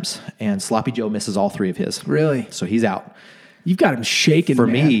 3 attempts, and Sloppy Joe misses all 3 of his. Really? So he's out. You've got him shaking. For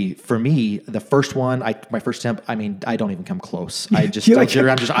me, the first one, my first attempt, I mean, I don't even come close. I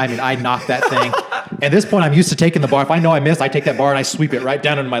knock that thing. At this point, I'm used to taking the bar. If I know I missed, I take that bar and I sweep it right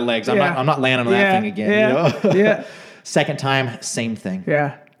down into my legs. I'm not landing on that thing again. Yeah. Yeah. Second time, same thing.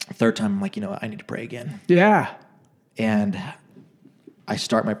 Yeah. Third time, I'm like, I need to pray again. Yeah. And I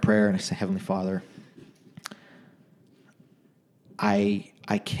start my prayer and I say, Heavenly Father, I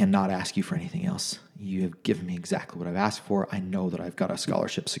cannot ask you for anything else. You have given me exactly what I've asked for. I know that I've got a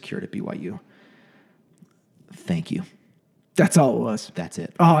scholarship secured at BYU. Thank you. That's all it was. That's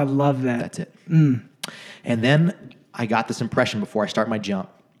it. Oh, I love that. That's it. And then I got this impression before I start my jump.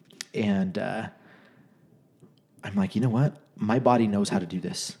 And I'm like, you know what? My body knows how to do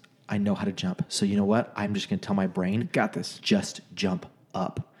this. I know how to jump. So you know what? I'm just going to tell my brain, got this. Just jump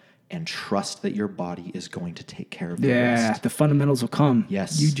up and trust that your body is going to take care of the rest. Yeah, the fundamentals will come.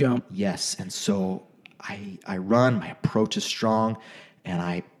 Yes. You jump. Yes. And so I run, my approach is strong, and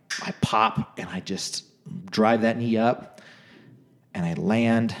I pop, and I just drive that knee up, and I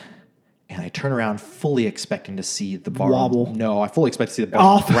land, and I turn around fully expecting to see the bar. Wobble. No, I fully expect to see the bar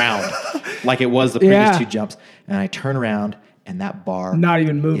off the ground like it was the previous 2 jumps. And I turn around, and that bar not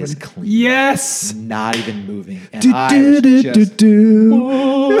even moving. is clean. Yes. Not even moving. And I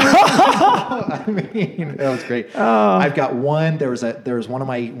mean, that was great. I've got one. There was one of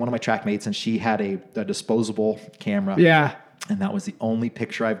my track mates, and she had a disposable camera. Yeah. And that was the only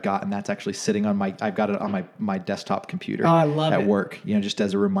picture I've got, and that's actually sitting on I've got it on my desktop computer. Oh, I love it. At work, just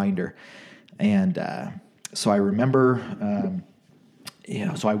as a reminder. And so I remember,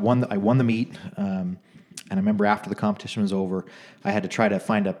 so I won the meet. And I remember after the competition was over, I had to try to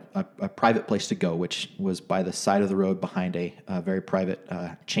find a private place to go, which was by the side of the road behind a very private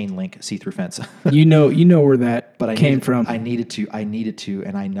chain link see-through fence. You know where that came from. I needed to,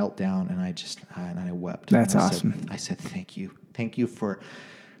 and I knelt down and I wept. That's awesome. I said, thank you for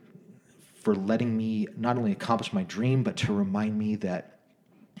letting me not only accomplish my dream, but to remind me that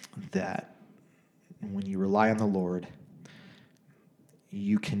when you rely on the Lord,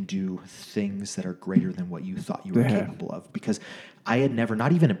 you can do things that are greater than what you thought you were capable of. Because I had never,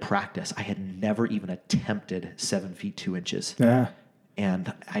 not even in practice, I had never even attempted 7 feet 2 inches. Yeah.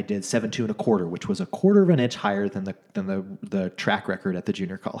 And I did 7.2 1/4, which was 1/4 of an inch higher than the track record at the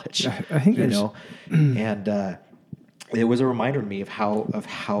junior college. I think and it was a reminder to me of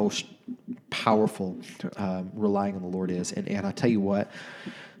how powerful relying on the Lord is. And I tell you what,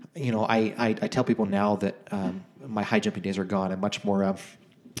 I tell people now that my high jumping days are gone. I'm much more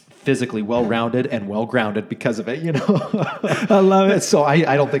physically well-rounded and well-grounded because of it, I love it. So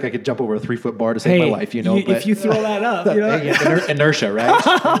I don't think I could jump over a 3-foot bar to save my life, but if you throw that up, inertia,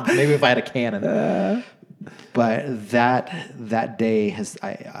 right? Maybe if I had a cannon. But that day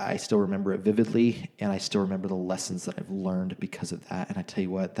I still remember it vividly, and I still remember the lessons that I've learned because of that. And I tell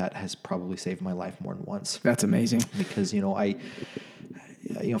you what, that has probably saved my life more than once. That's amazing. Because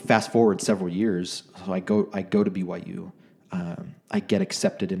fast forward several years, so I go to BYU. I get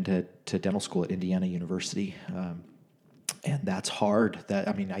accepted into dental school at Indiana University, and that's hard.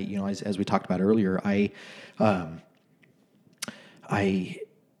 As we talked about earlier, I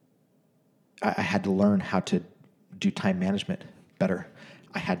had to learn how to do time management better.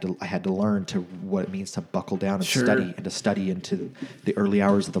 I had to learn to what it means to buckle down and study into the early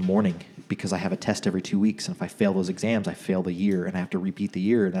hours of the morning, because I have a test every 2 weeks, and if I fail those exams, I fail the year, and I have to repeat the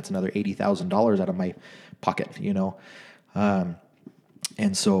year, and that's another $80,000 out of my pocket,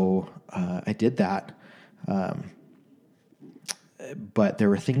 and so I did that. But there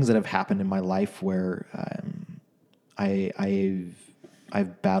were things that have happened in my life where I've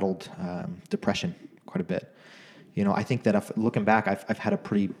battled depression quite a bit. I think that if looking back, I've had a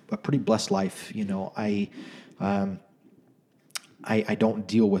pretty blessed life. I don't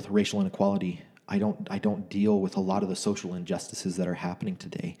deal with racial inequality. I don't deal with a lot of the social injustices that are happening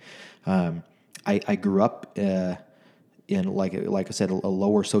today. I grew up in like I said, a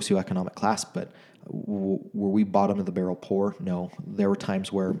lower socioeconomic class, but were we bottom of the barrel poor? No. There were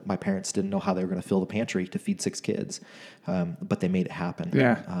times where my parents didn't know how they were going to fill the pantry to feed 6 kids, but they made it happen.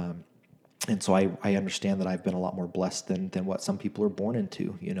 Yeah. And so I understand that I've been a lot more blessed than what some people are born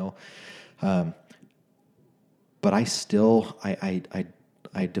into, but I still, I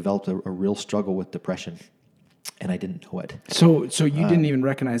developed a real struggle with depression, and I didn't know it. So you didn't even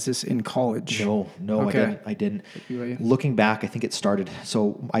recognize this in college? No, okay. I didn't. Looking back, I think it started.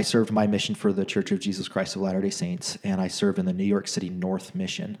 So I served my mission for the Church of Jesus Christ of Latter-day Saints, and I served in the New York City North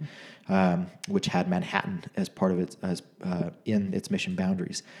Mission, which had Manhattan as part of its in its mission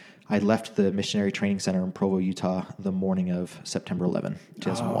boundaries. I left the Missionary Training Center in Provo, Utah, the morning of September 11,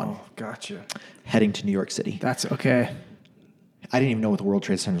 2001. Oh, gotcha. Heading to New York City. That's okay. I didn't even know what the World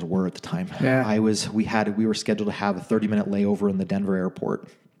Trade Centers were at the time. Yeah. We were scheduled to have a 30-minute layover in the Denver airport.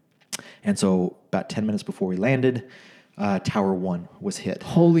 And so about 10 minutes before we landed, Tower 1 was hit.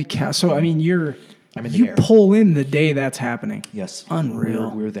 Holy cow. So, I'm in the air. Pull in the day that's happening. Yes.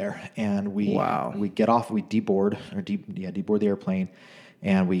 Unreal. We were there, and we get off, we deboard the airplane,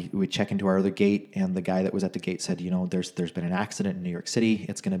 and we check into our other gate, and the guy that was at the gate said, there's been an accident in New York City.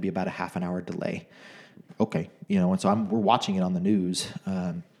 It's going to be about a half an hour delay. Okay. And so we're watching it on the news,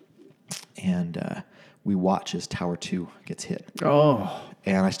 and we watch as Tower 2 gets hit. Oh.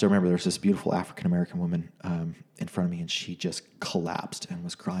 And I still remember there was this beautiful African-American woman in front of me, and she just collapsed and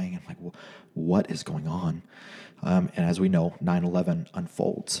was crying. I'm like, well, what is going on? And as we know, 9/11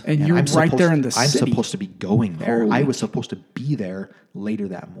 unfolds. And you're right there in the city. I'm supposed to be going there. I was supposed to be there later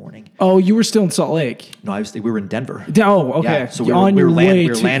that morning. Oh, you were still in Salt Lake? No, we were in Denver. Oh, okay. Yeah, so we were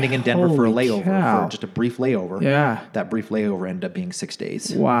landing in Denver for a layover, for just a brief layover. Yeah. That brief layover ended up being 6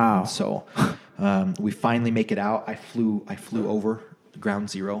 days. Wow. So we finally make it out. I flew over Ground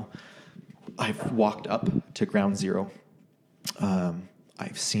Zero. I've walked up to Ground Zero.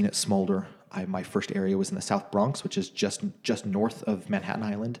 I've seen it smolder. My first area was in the South Bronx, which is just north of Manhattan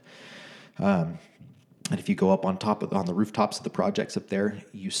Island. And if you go up on the rooftops of the projects up there,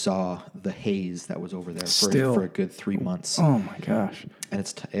 you saw the haze that was over there for a good 3 months. Oh my gosh! And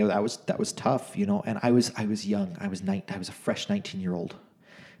that was tough, And I was young. I was a fresh 19-year-old,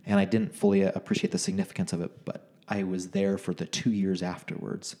 and I didn't fully appreciate the significance of it. But I was there for the 2 years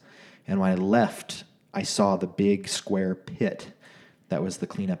afterwards, and when I left, I saw the big square pit. That was the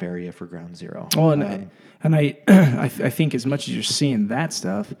cleanup area for Ground Zero. Oh, and I think as much as you're seeing that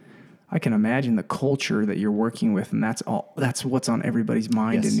stuff, I can imagine the culture that you're working with, and that's what's on everybody's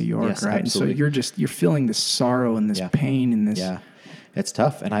mind in New York, right? Absolutely. And so you're feeling this sorrow and this pain and this. Yeah, it's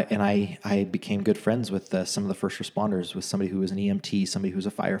tough. And I became good friends with some of the first responders, with somebody who was an EMT, somebody who was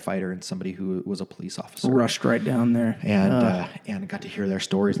a firefighter, and somebody who was a police officer. Rushed right down there, and got to hear their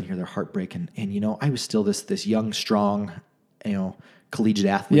stories and hear their heartbreak. And I was still this young, strong, collegiate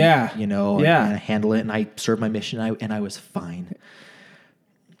athlete, and I handle it, and I served my mission, and I was fine.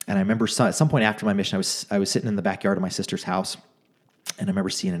 And I remember at some point after my mission, I was sitting in the backyard of my sister's house, and I remember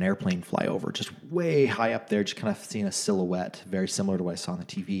seeing an airplane fly over, just way high up there, just kind of seeing a silhouette, very similar to what I saw on the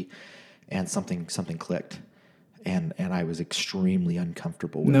TV, and something clicked. and I was extremely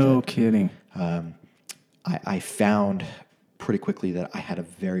uncomfortable with it. No kidding. I found pretty quickly that I had a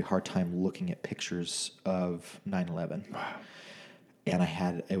very hard time looking at pictures of 9/11. Wow.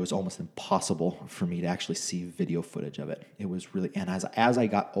 And it was almost impossible for me to actually see video footage of it. It was really, and as I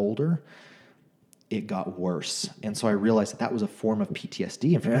got older, it got worse. And so I realized that was a form of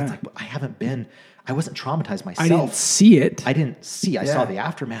PTSD. And for me, it's like, but I wasn't traumatized myself. I didn't see it. I saw the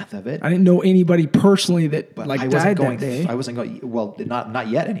aftermath of it. I didn't know anybody personally that but like I died wasn't that day. I wasn't going, well, not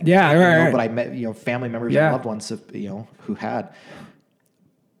yet anyway. Yeah, right. But I met, family members and loved ones, who had,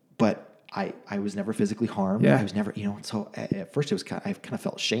 but I was never physically harmed. Yeah. I was never, so at first I kind of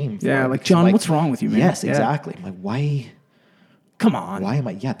felt shame. Yeah. Like, John, what's wrong with you, man? Yes, exactly. I'm like, why? Come on. Why am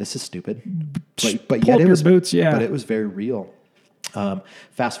I? Yeah, this is stupid. But pull yet up it your was boots. Yeah. But it was very real.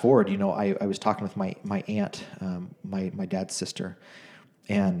 Fast forward, I was talking with my aunt, my dad's sister,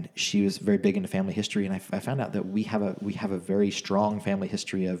 and she was very big into family history. And I found out that we have a very strong family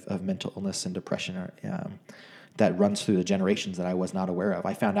history of mental illness and depression that runs through the generations that I was not aware of.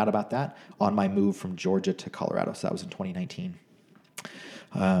 I found out about that on my move from Georgia to Colorado. So that was in 2019.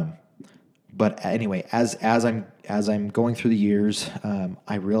 But anyway, as I'm going through the years,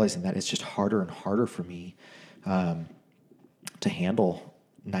 I realizing that it's just harder and harder for me to handle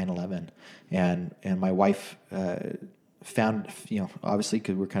 9/11, and my wife found, obviously,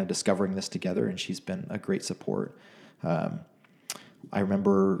 because we're kind of discovering this together, and she's been a great support. I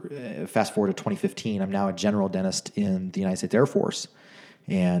remember, fast forward to 2015, I'm now a general dentist in the United States Air Force,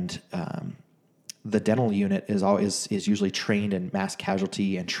 and the dental unit is usually trained in mass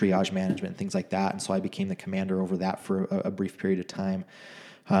casualty and triage management and things like that. And so I became the commander over that for a brief period of time.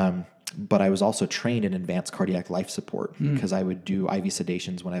 But I was also trained in advanced cardiac life support because I would do IV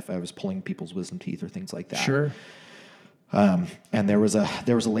sedations when I was pulling people's wisdom teeth or things like that. Sure. And there was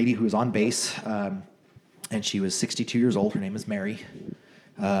a lady who was on base, and she was 62 years old. Her name is Mary.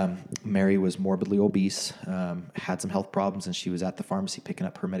 Mary was morbidly obese, had some health problems, and she was at the pharmacy picking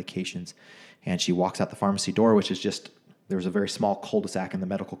up her medications. And she walks out the pharmacy door, which is there was a very small cul-de-sac in the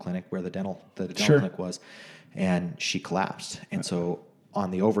medical clinic where the dental clinic was, and she collapsed. And so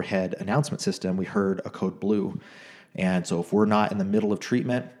on the overhead announcement system, we heard a code blue. And so if we're not in the middle of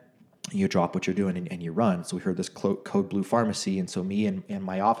treatment, you drop what you're doing and you run. So we heard this code blue pharmacy. And so me and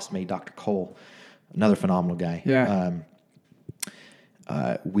my office mate, Dr. Cole, another phenomenal guy. Yeah.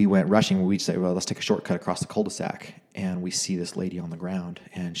 We went rushing. We'd say, well, let's take a shortcut across the cul-de-sac. And we see this lady on the ground,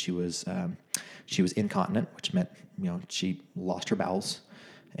 and she was incontinent, which meant, she lost her bowels.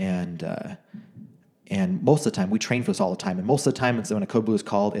 And most of the time, we train for this all the time. And most of the time, when a code blue is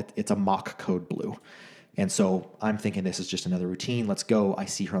called, it's a mock code blue. And so I'm thinking this is just another routine. Let's go. I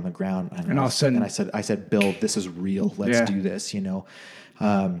see her on the ground. And all of a sudden, and I said, Bill, this is real. Let's do this,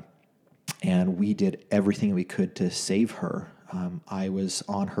 and we did everything we could to save her. I was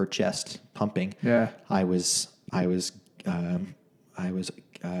on her chest pumping. Yeah. I was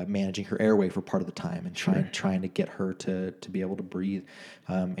managing her airway for part of the time and trying to get her to be able to breathe.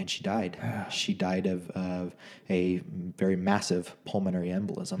 And she died. She died of a very massive pulmonary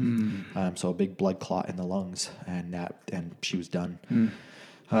embolism. So a big blood clot in the lungs, and she was done.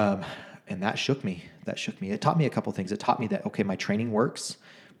 And that shook me. It taught me a couple things. It taught me that, okay, my training works,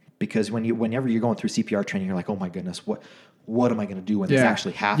 because whenever you're going through CPR training, you're like, oh my goodness, what am I going to do when this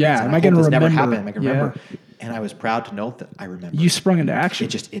actually happens? Yeah, am I going to remember? Never happened. Am I going to remember? And I was proud to know that I remember. You sprung into action. It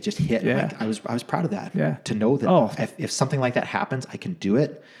just hit. Yeah. Like, I was proud of that. Yeah. To know that if something like that happens, I can do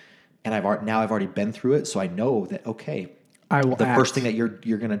it, and I've already been through it, so I know that, okay, I will. The first thing that you're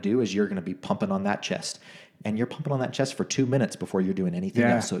going to do is you're going to be pumping on that chest, and you're pumping on that chest for 2 minutes before you're doing anything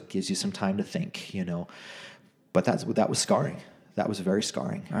else. So it gives you some time to think, But that was scarring. That was very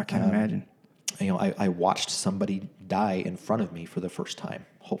scarring. I can imagine. I watched somebody die in front of me for the first time,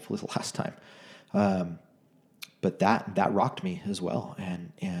 hopefully the last time. But that rocked me as well.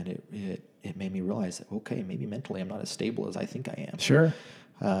 And it made me realize that, okay, maybe mentally I'm not as stable as I think I am. Sure.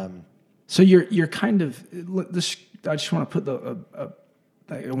 So you're kind of this. I just want to put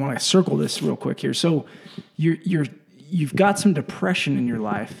I want to circle this real quick here. So you've got some depression in your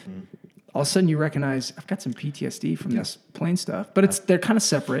life. Mm-hmm. All of a sudden you recognize I've got some PTSD from this plane stuff, but they're kind of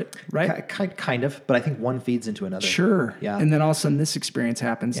separate, right? Kind of, but I think one feeds into another. Sure. Yeah. And then all of a sudden this experience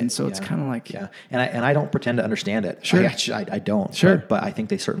happens, and so it's kind of like And I don't pretend to understand it. Sure. I don't. Sure. But I think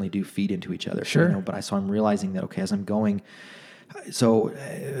they certainly do feed into each other. Sure. So I'm realizing that, okay, as I'm going. So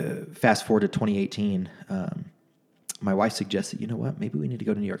fast forward to 2018. My wife suggested, you know what? Maybe we need to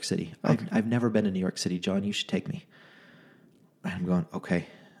go to New York City. Okay. I've never been to New York City, John. You should take me. And I'm going, okay.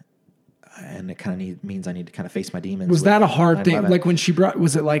 and it kind of means I need to kind of face my demons. Was that a hard thing? 9/11. Like when she brought,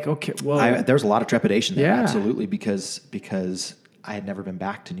 was it like, okay, well, There was a lot of trepidation there, Yeah. absolutely, because I had never been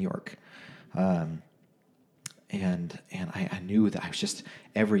back to New York. And I knew that I was just,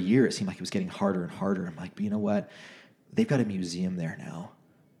 every year it seemed like it was getting harder and harder. I'm like, but you know what? They've got a museum there now,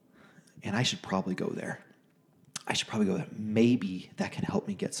 and I should probably go there. Maybe that can help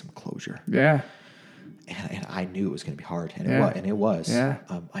me get some closure. yeah. And I knew it was going to be hard, and Yeah. it was. Yeah.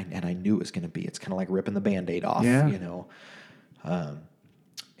 I knew it was going to be. It's kind of like ripping the Band-Aid off, Yeah. you know.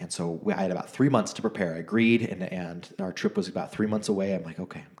 And so I had about 3 months to prepare. I agreed, and our trip was about 3 months away. I'm like,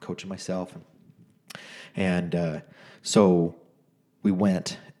 okay, I'm coaching myself. And so we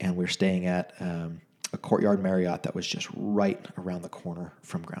went, and we were staying at a Courtyard Marriott that was just right around the corner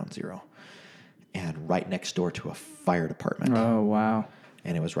from Ground Zero and right next door to a fire department. Oh, wow.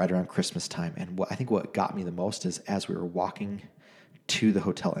 And it was right around Christmas time. And I think what got me the most is as we were walking to the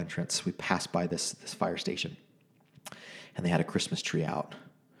hotel entrance, we passed by this fire station, and they had a Christmas tree out,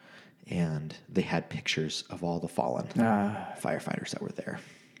 and they had pictures of all the fallen firefighters that were there.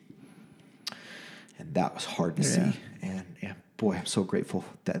 And that was hard to see. And boy, I'm so grateful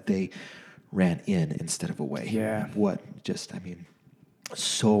that they ran in instead of away. Yeah.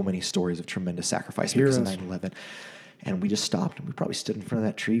 So many stories of tremendous sacrifice Heroes. because of 9/11. And we just stopped, and we probably stood in front of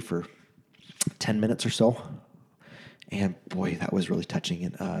that tree for 10 minutes or so. And boy, that was really touching.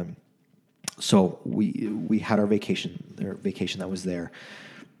 And so we had our vacation that was there.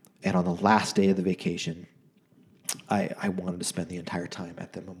 And on the last day of the vacation, I wanted to spend the entire time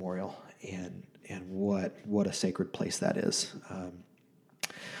at the memorial. And what a sacred place that is.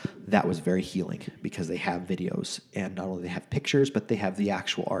 That was very healing because they have videos, and not only they have pictures, but they have the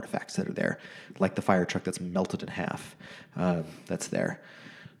actual artifacts that are there, like the fire truck that's melted in half. That's there.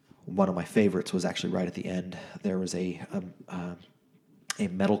 One of my favorites was actually right at the end. There was a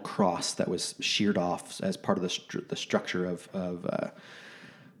metal cross that was sheared off as part of the structure of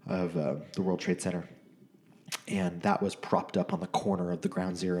the World Trade Center. And that was propped up on the corner of the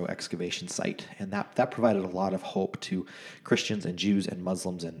Ground Zero excavation site. And that provided a lot of hope to Christians and Jews and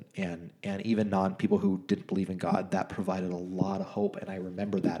Muslims and even non-people who didn't believe in God. That provided a lot of hope, and I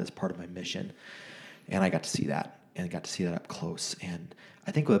remember that as part of my mission. And I got to see that, and I got to see that up close. And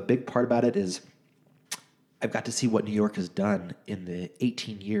I think a big part about it is I've got to see what New York has done in the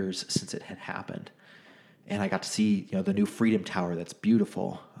 18 years since it had happened. And I got to see, the new Freedom Tower that's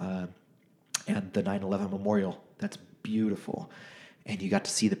beautiful, and the 9/11 memorial that's beautiful. And you got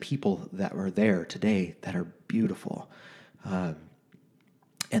to see the people that were there today that are beautiful.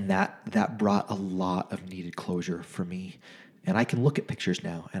 And that brought a lot of needed closure for me. And I can look at pictures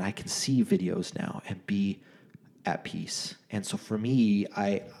now, and I can see videos now and be at peace. And so for me,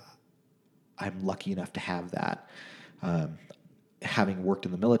 I'm lucky enough to have that. Having worked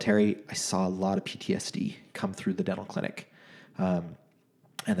in the military, I saw a lot of PTSD come through the dental clinic.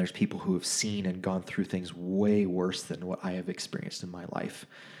 And there's people who have seen and gone through things way worse than what I have experienced in my life.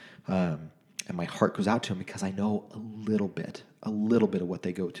 And my heart goes out to them because I know a little bit of what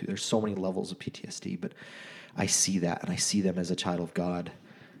they go through. There's so many levels of PTSD, but I see that, and I see them as a child of God,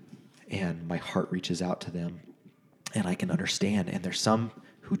 and my heart reaches out to them, and I can understand. And there's some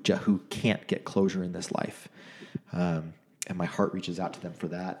who can't get closure in this life, and my heart reaches out to them for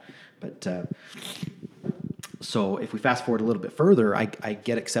that. But so if we fast forward a little bit further, I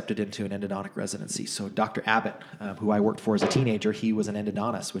get accepted into an endodontic residency. So Dr. Abbott, who I worked for as a teenager, he was an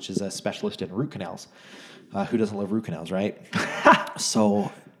endodontist, which is a specialist in root canals. Who doesn't love root canals, right?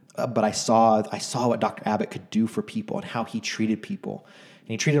 But I saw what Dr. Abbott could do for people and how he treated people. And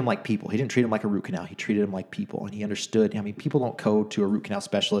he treated them like people. He didn't treat them like a root canal. He treated them like people. And he understood. People don't go to a root canal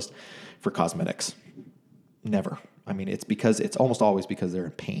specialist for cosmetics. Never. It's almost always because they're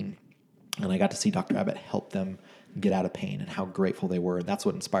in pain. And I got to see Dr. Abbott help them get out of pain and how grateful they were. And that's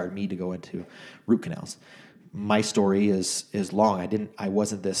what inspired me to go into root canals. My story is long. I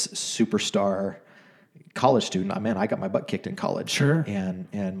wasn't this superstar college student. I got my butt kicked in college. Sure.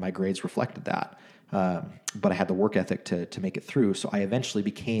 And my grades reflected that. But I had the work ethic to make it through. So I eventually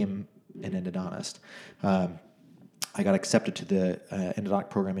became an endodontist. I got accepted to the endodontic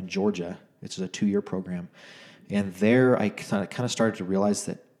program in Georgia. It's a 2-year program. And there I kind of started to realize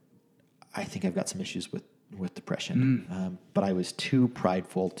that I think I've got some issues with depression. But I was too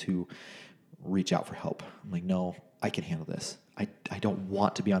prideful to reach out for help. I'm like, no, I can handle this. I don't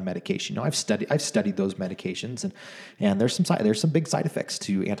want to be on medication. I've studied those medications, and there's some big side effects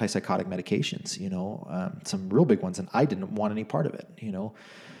to antipsychotic medications. Some real big ones, and I didn't want any part of it.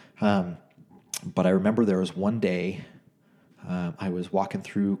 But I remember there was one day I was walking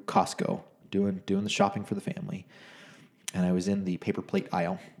through Costco doing the shopping for the family, and I was in the paper plate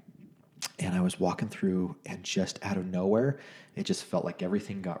aisle, And I was walking through, and just out of nowhere, it just felt like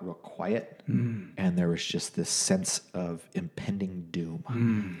everything got real quiet. And there was just this sense of impending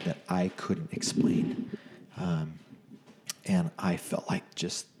doom that I couldn't explain. And I felt like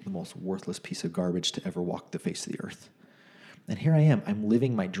just the most worthless piece of garbage to ever walk the face of the earth. And here I am. I'm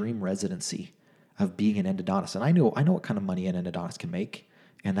living my dream residency of being an endodontist. And I know what kind of money an endodontist can make.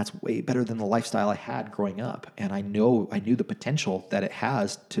 And that's way better than the lifestyle I had growing up. And I knew the potential that it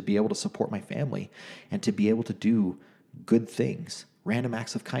has to be able to support my family and to be able to do good things, random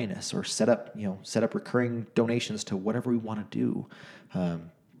acts of kindness, or set up recurring donations to whatever we want to do.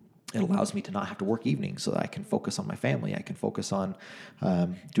 It allows me to not have to work evenings so that I can focus on my family. I can focus on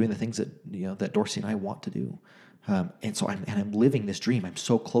doing the things that Dorsey and I want to do. And so I'm living this dream. I'm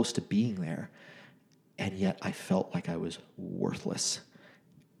so close to being there. And yet I felt like I was worthless.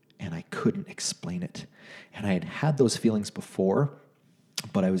 And I couldn't explain it. And I had had those feelings before,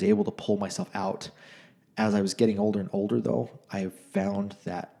 but I was able to pull myself out. As I was getting older and older, though, I found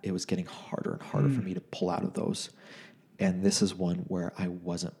that it was getting harder and harder for me to pull out of those. And this is one where I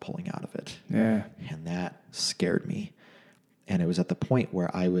wasn't pulling out of it. Yeah. And that scared me. And it was at the point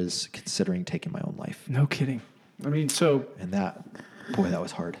where I was considering taking my own life. No kidding. I mean, And that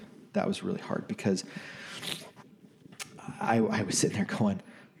was hard. That was really hard because I was sitting there going,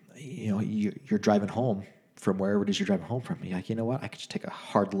 you're driving home from wherever it is you're driving home from. You're like, you know what? I could just take a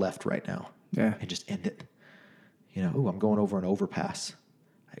hard left right now. Yeah. And just end it. I'm going over an overpass.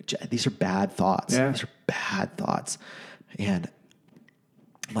 These are bad thoughts. Yeah. These are bad thoughts. And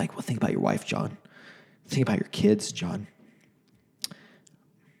I'm like, well, think about your wife, John. Think about your kids, John.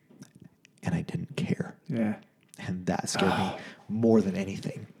 And I didn't care. Yeah. And that scared me more than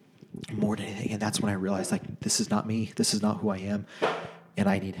anything. More than anything. And that's when I realized, like, this is not me. This is not who I am. And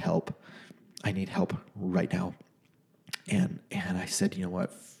I need help. I need help right now. And I said, you know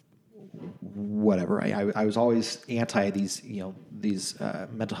what? Whatever. I was always anti these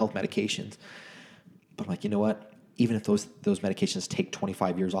mental health medications. But I'm like, you know what? Even if those medications take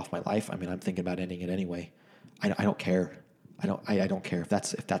 25 years off my life, I mean, I'm thinking about ending it anyway. I don't care. I don't care if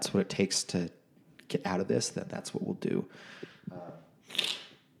that's what it takes to get out of this. Then that's what we'll do.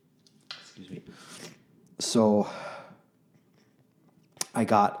 Excuse me. So I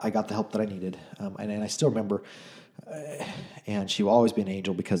got the help that I needed, and I still remember. And she will always be an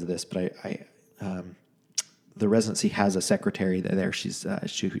angel because of this. But the residency has a secretary there.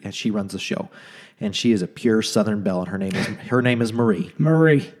 She runs the show, and she is a pure Southern belle. And her name is Marie.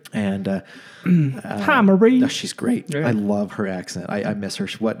 Marie. And hi, Marie. She's great. Yeah. I love her accent. I miss her.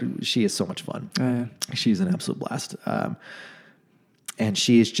 She is so much fun. She's an absolute blast. And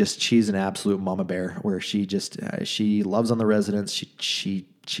she's an absolute mama bear. Where she loves on the residents. She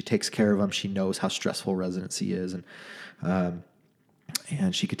takes care of them. She knows how stressful residency is, and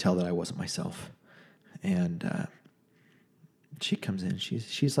she could tell that I wasn't myself. And she comes in.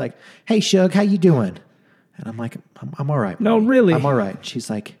 She's like, "Hey, Shug, how you doing?" And I'm like, "I'm all right." No, really, I'm all right. She's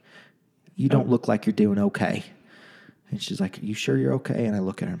like, "You don't look like you're doing okay." And she's like, "You sure you're okay?" And I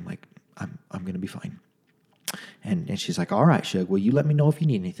look at her. I'm like, "I'm gonna be fine." And she's like, "All right, Shug. Well, you let me know if you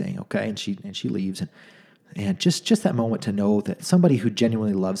need anything, okay?" And she leaves. And just that moment to know that somebody who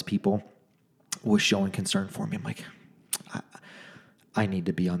genuinely loves people was showing concern for me. I'm like, I need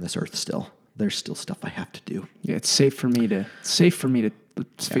to be on this earth still. There's still stuff I have to do. Yeah, it's safe for me to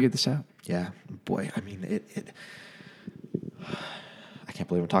figure this out. Yeah, boy. I mean, I can't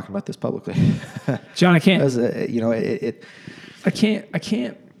believe I'm talking about this publicly, John. I can't.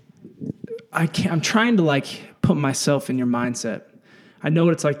 I'm trying to like put myself in your mindset. I know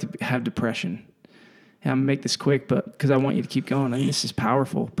what it's like to have depression. I'm gonna make this quick, but because I want you to keep going. I mean, this is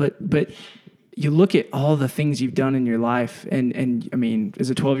powerful. But you look at all the things you've done in your life, and I mean,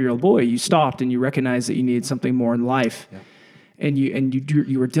 as a 12-year-old boy, you stopped and you recognized that you needed something more in life. Yeah. And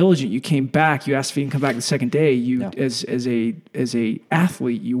you were diligent. You came back. You asked if you can come back the second day. As a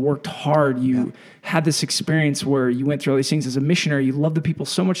athlete, you worked hard. You had this experience where you went through all these things as a missionary. You loved the people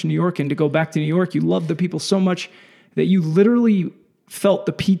so much in New York, and to go back to New York, you loved the people so much that you literally felt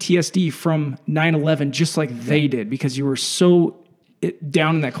the PTSD from 9/11 just like they did, because you were so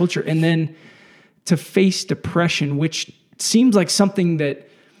down in that culture. And then to face depression, which seems like something that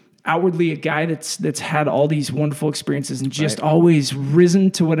outwardly a guy that's had all these wonderful experiences and just always risen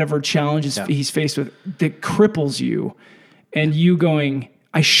to whatever challenges he's faced with, that cripples you, and you going,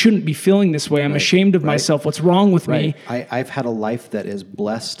 I shouldn't be feeling this way. I'm ashamed of myself. What's wrong with me? I've had a life that is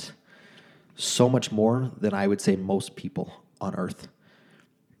blessed so much more than I would say most people on earth.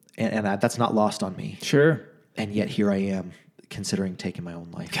 And that's not lost on me. Sure. And yet here I am considering taking my own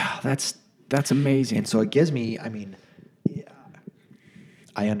life. God, that's amazing. And so it gives me, I mean,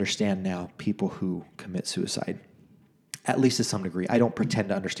 I understand now people who commit suicide, at least to some degree. I don't pretend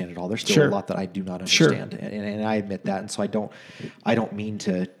to understand it all. There's still a lot that I do not understand, and I admit that. And so I don't mean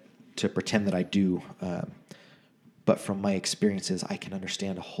to pretend that I do. But from my experiences, I can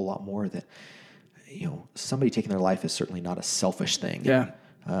understand a whole lot more that, somebody taking their life is certainly not a selfish thing. Yeah.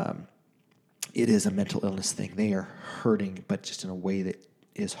 It is a mental illness thing. They are hurting, but just in a way that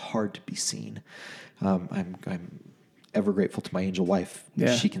is hard to be seen. I'm ever grateful to my angel wife.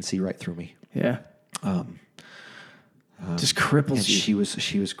 Yeah. She can see right through me. Yeah. Just cripples and you.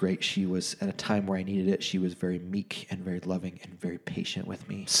 She was great. She was at a time where I needed it. She was very meek and very loving and very patient with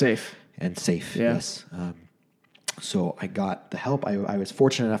me. Safe. Yeah. Yes. So I got the help. I was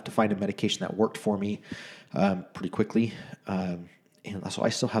fortunate enough to find a medication that worked for me pretty quickly. And so I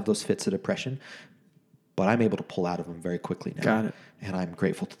still have those fits of depression, but I'm able to pull out of them very quickly now. Got it. And I'm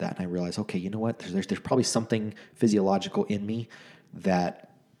grateful to that. And I realize, okay, you know what? There's probably something physiological in me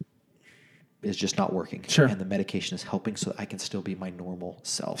that is just not working. Sure. And the medication is helping so that I can still be my normal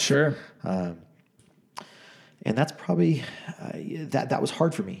self. Sure. And that's probably, that was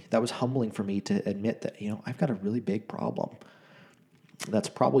hard for me. That was humbling for me to admit that, I've got a really big problem that's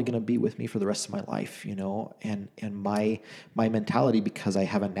probably going to be with me for the rest of my life, and my mentality, because I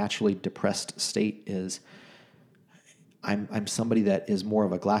have a naturally depressed state, is I'm somebody that is more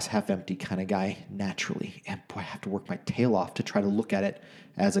of a glass half empty kind of guy naturally. And boy, I have to work my tail off to try to look at it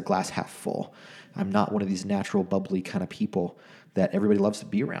as a glass half full. I'm not one of these natural bubbly kind of people that everybody loves to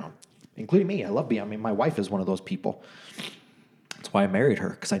be around, including me. I love being, my wife is one of those people. That's why I married her,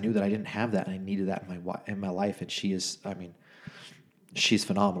 because I knew that I didn't have that and I needed that in my life. And she is, she's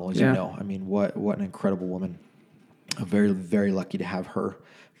phenomenal, as you know. What an incredible woman. I'm very, very lucky to have her.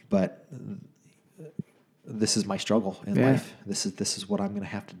 But this is my struggle in life. This is what I'm going to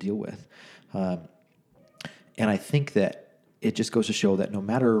have to deal with. And I think that it just goes to show that no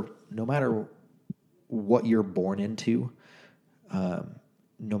matter what you're born into,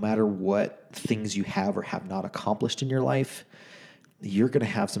 no matter what things you have or have not accomplished in your life, you're going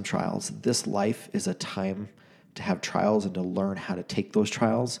to have some trials. This life is a time to have trials and to learn how to take those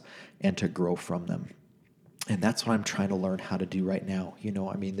trials and to grow from them. And that's what I'm trying to learn how to do right now.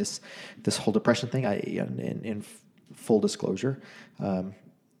 This whole depression thing, in full disclosure,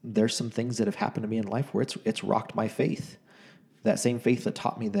 there's some things that have happened to me in life where it's rocked my faith. That same faith that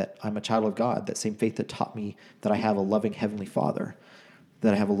taught me that I'm a child of God, that same faith that taught me that I have a loving Heavenly Father,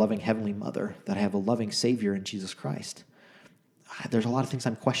 that I have a loving Heavenly Mother, that I have a loving Savior in Jesus Christ. There's a lot of things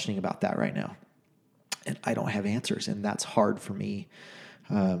I'm questioning about that right now. And I don't have answers, and that's hard for me.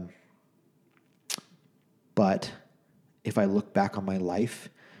 But if I look back on my life,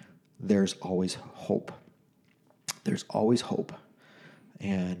 there's always hope. There's always hope.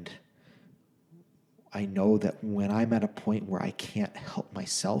 And I know that when I'm at a point where I can't help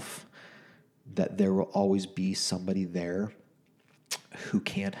myself, that there will always be somebody there who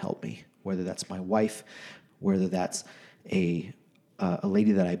can help me, whether that's my wife, whether that's a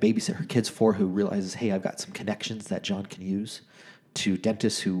lady that I babysit her kids for, who realizes, hey, I've got some connections that John can use, to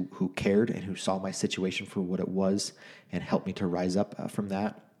dentists who cared and who saw my situation for what it was and helped me to rise up from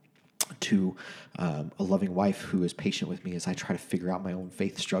that, to a loving wife who is patient with me as I try to figure out my own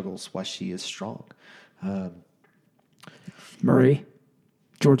faith struggles while she is strong. Marie,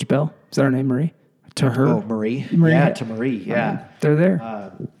 George Bell, is that her name, Marie? To her? Oh, Marie. Yeah, to Marie. Yeah. They're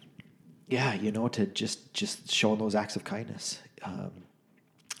there. Yeah, to just showing those acts of kindness.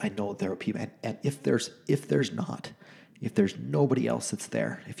 I know there are people, and if there's nobody else that's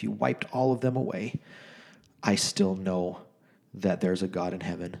there, if you wiped all of them away, I still know that there's a God in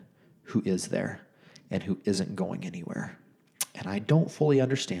heaven who is there and who isn't going anywhere. And I don't fully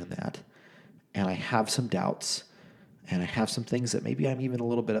understand that. And I have some doubts, and I have some things that maybe I'm even a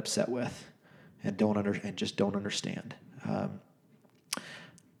little bit upset with and just don't understand.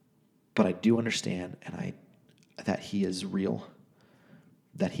 But I do understand, that He is real,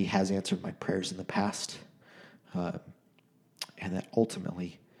 that He has answered my prayers in the past, and that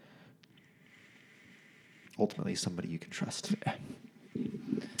ultimately somebody you can trust.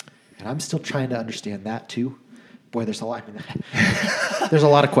 And I'm still trying to understand that too. Boy, there's a lot. There's a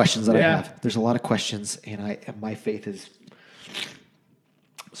lot of questions that I have. There's a lot of questions, and my faith is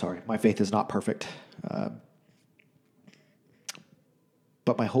not perfect,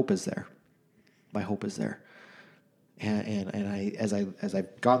 but my hope is there. My hope is there. And I, as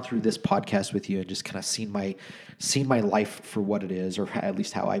I've gone through this podcast with you and just kind of seen my life for what it is, or at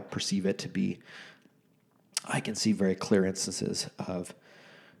least how I perceive it to be, I can see very clear instances of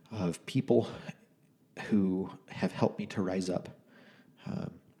people who have helped me to rise up,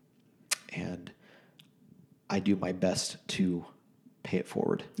 and I do my best to pay pay it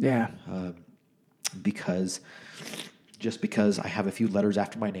forward. Yeah. Because I have a few letters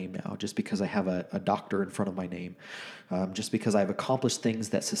after my name now, just because I have a doctor in front of my name, just because I've accomplished things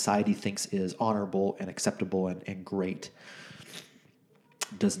that society thinks is honorable and acceptable and great,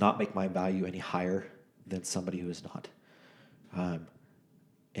 does not make my value any higher than somebody who is not.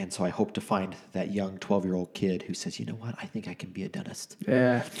 And so I hope to find that young 12-year-old kid who says, you know what, I think I can be a dentist.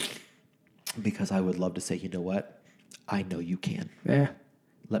 Yeah. Because I would love to say, you know what, I know you can. Yeah.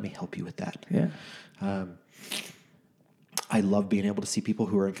 Let me help you with that. Yeah. I love being able to see people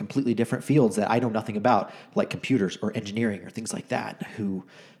who are in completely different fields that I know nothing about, like computers or engineering or things like that, who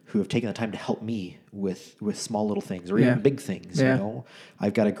have taken the time to help me with small little things or even big things. Yeah. You know,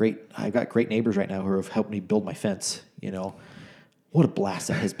 I've got great neighbors right now who have helped me build my fence. You know, what a blast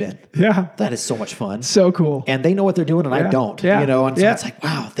that has been. Yeah. That is so much fun. So cool. And they know what they're doing and I don't. Yeah. You know, and so it's like,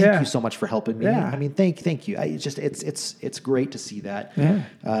 wow, thank you so much for helping me. Yeah. I mean, thank you. It's great to see that. Yeah.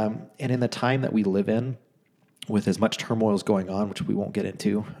 And in the time that we live in, with as much turmoil as going on, which we won't get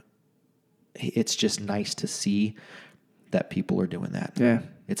into, it's just nice to see that people are doing that. Yeah.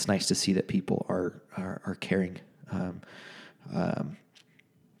 It's nice to see that people are caring.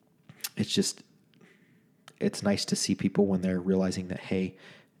 It's nice to see people when they're realizing that, hey,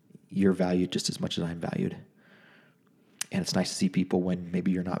 you're valued just as much as I'm valued. And it's nice to see people when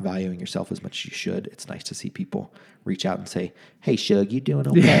maybe you're not valuing yourself as much as you should. It's nice to see people reach out and say, hey, Shug, you doing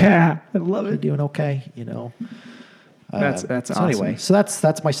okay? Yeah, I love it. You doing okay? You know? That's awesome. So anyway, so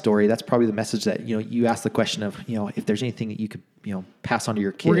that's my story. That's probably the message that, you know, you asked the question of, you know, if there's anything that you could, you know, pass on to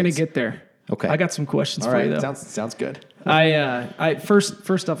your kids. We're going to get there. Okay. I got some questions All for right. you though. Sounds good.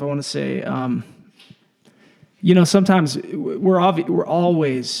 First off, I want to say, you know, sometimes we're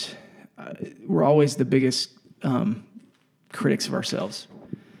always the biggest critics of ourselves.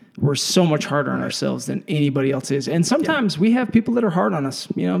 We're so much harder on ourselves than anybody else is. And sometimes we have people that are hard on us.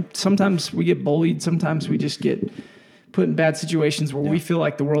 You know, sometimes we get bullied. Sometimes we just get put in bad situations where we feel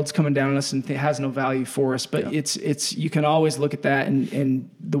like the world's coming down on us and it has no value for us. But it's you can always look at that, and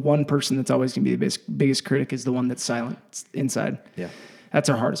the one person that's always going to be the biggest critic is the one that's silent inside. Yeah. That's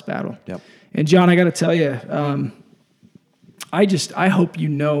our hardest battle. Yep. And John, I got to tell you, I hope you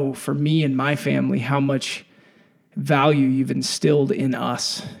know, for me and my family, how much value you've instilled in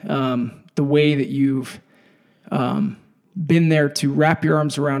us. The way that you've been there to wrap your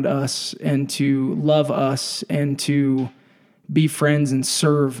arms around us and to love us and to be friends and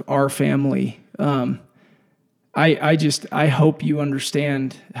serve our family. I hope you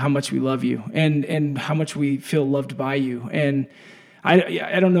understand how much we love you and how much we feel loved by you. And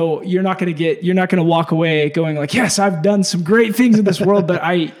I don't know, you're not going to walk away going like, yes, I've done some great things in this world, but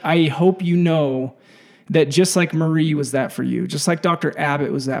I hope you know that just like Marie was that for you, just like Dr.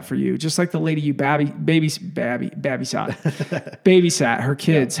 Abbott was that for you, just like the lady you babysat her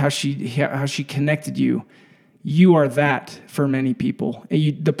kids, how she connected you. You are that for many people.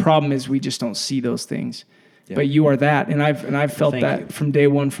 The problem is we just don't see those things. Yeah. But you are that, and I've felt that from day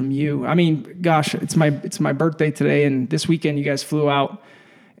one from you. I mean, gosh, it's my birthday today, and this weekend you guys flew out,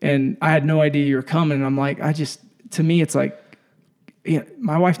 and I had no idea you were coming. And I'm like, to me, it's like,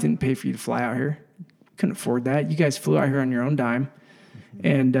 my wife didn't pay for you to fly out here. Couldn't afford that. You guys flew out here on your own dime,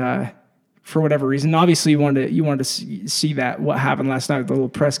 and for whatever reason, obviously you wanted to see that what happened last night at the little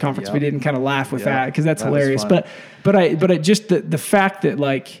press conference. Yep. We didn't kind of laugh with that because that's hilarious. But I just the fact that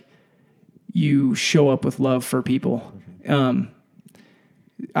like you show up with love for people.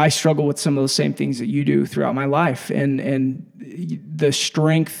 I struggle with some of those same things that you do throughout my life, and the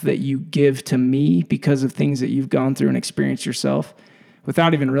strength that you give to me because of things that you've gone through and experienced yourself.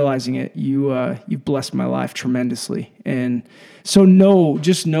 Without even realizing it, you've blessed my life tremendously. And so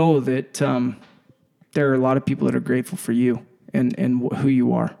just know that there are a lot of people that are grateful for you and who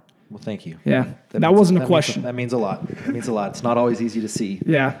you are. Well, thank you. Yeah. That wasn't a question. That means a lot. It means a lot. It's not always easy to see.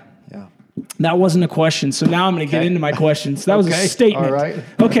 Yeah. Yeah. That wasn't a question. So now I'm going to get into my questions. That was a statement. All right.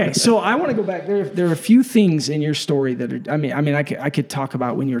 Okay. So I want to go back. There are a few things in your story that are, I could talk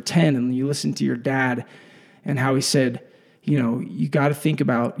about when you were 10 and you listened to your dad and how he said, you got to think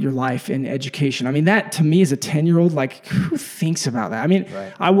about your life and education. I mean, that to me as a 10-year-old, like, who thinks about that? I mean,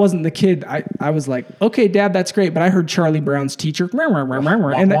 I wasn't the kid. I was like, okay, Dad, that's great. But I heard Charlie Brown's teacher.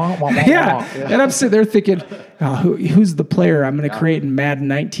 And I'm sitting there thinking, who's the player I'm going to create in Madden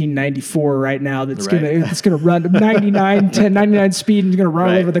 1994 right now that's going to run 99 speed and going to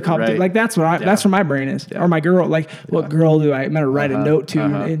run over the competition. Like, that's where my brain is. Or my girl, like, what girl do I'm going to write a note to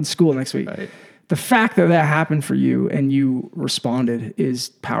in school next week? Right. The fact that happened for you and you responded is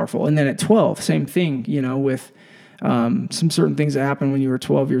powerful. And then at 12, same thing, with some certain things that happened when you were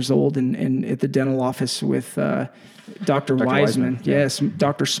 12 years old and at the dental office with Dr. Wiseman. Yeah. Yes,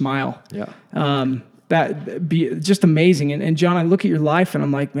 Dr. Smile. Yeah. That be just amazing. And John, I look at your life and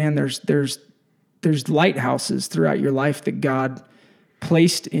I'm like, man, there's lighthouses throughout your life that God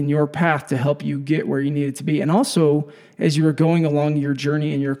placed in your path to help you get where you needed to be. And also, as you were going along your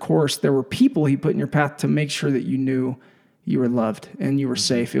journey and your course, there were people he put in your path to make sure that you knew you were loved and you were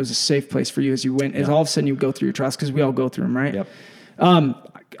safe. It was a safe place for you as you went, as all of a sudden you go through your trials, because we all go through them, right? Yep.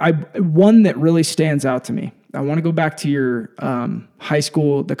 One that really stands out to me, I want to go back to your high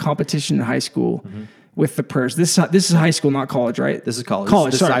school, the competition in high school with the prayers. This is high school, not college, right? This is college.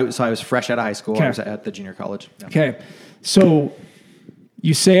 College, sorry. So I was fresh out of high school. Okay. I was at the junior college. Yeah. Okay. So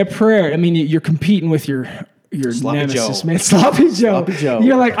you say a prayer. I mean, you're competing with your Sloppy nemesis, Joe. man. Sloppy Joe. Sloppy Joe.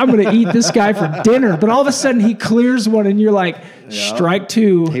 You're like, I'm going to eat this guy for dinner. But all of a sudden he clears one and you're like, strike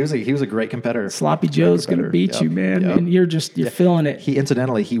two. He was a great competitor. Sloppy Joe's going to beat you, man. Yep. And you're feeling it.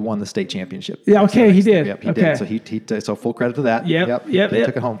 He won the state championship. Yeah, okay, he did. Yep, he Okay. did. So full credit to that. Yep. He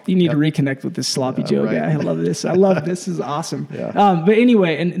took it home. You need to reconnect with this Sloppy Joe right. guy. I love this. I love this. This is awesome. Yeah. But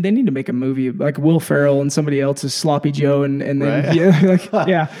anyway, and they need to make a movie like Will Ferrell and somebody else is Sloppy Joe, and then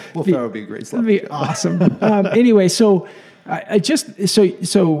Right. Will Ferrell would be a great That'd Sloppy be Joe. awesome. Anyway, so I just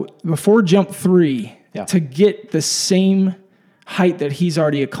so before jump 3 Yeah. to get the same height that he's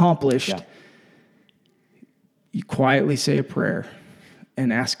already accomplished, you quietly say a prayer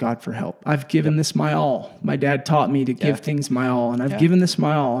and ask God for help. I've given this my all. My dad taught me to give things my all, and I've given this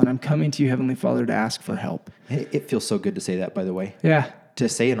my all, and I'm coming to you, Heavenly Father, to ask for help. It feels so good to say that, by the way. Yeah. To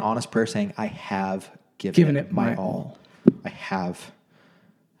say an honest prayer saying, I have given it my all. I have.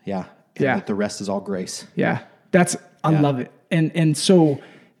 Yeah. And Yeah. that the rest is all grace. Yeah. I love it. And so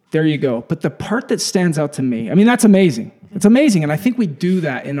there you go. But the part that stands out to me, I mean, that's amazing. It's amazing. And I think we do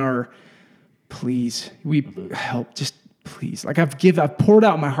that in our please. We help, just please. Like I've poured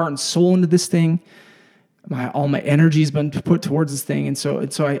out my heart and soul into this thing. All my energy has been put towards this thing. And so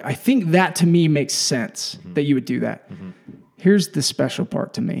I think that to me makes sense that you would do that. Here's the special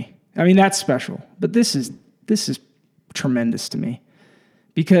part to me. I mean, that's special, but this is tremendous to me,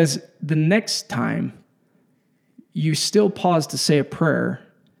 because the next time you still pause to say a prayer,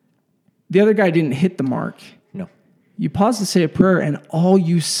 the other guy didn't hit the mark. No. You pause to say a prayer, and all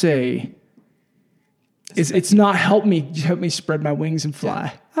you say is, it's not help me spread my wings and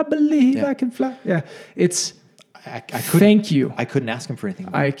fly. I believe I can fly. Yeah. It's thank you. I couldn't ask him for anything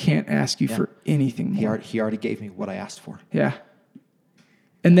more. I can't ask you for anything more. He already gave me what I asked for. Yeah.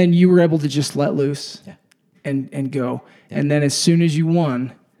 And then you were able to just let loose and go. Yeah. And then as soon as you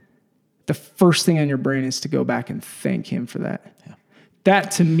won, the first thing on your brain is to go back and thank him for that. Yeah.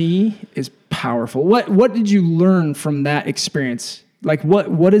 That to me is powerful. What did you learn from that experience? Like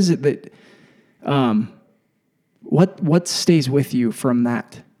what is it that what stays with you from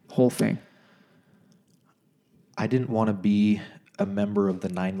that whole thing? I didn't want to be a member of the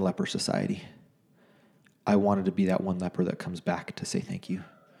 9 leper society. I wanted to be that one leper that comes back to say thank you.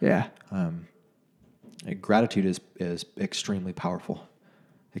 Yeah. Gratitude is extremely powerful.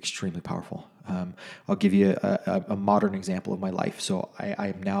 Extremely powerful. I'll give you a modern example of my life. So I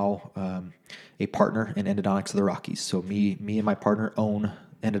am now a partner in Endodontics of the Rockies. So me and my partner own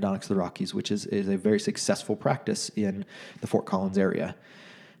Endodontics of the Rockies, which is a very successful practice in the Fort Collins area.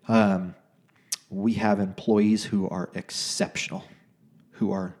 We have employees who are exceptional,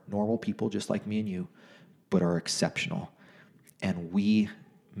 who are normal people just like me and you, but are exceptional. And we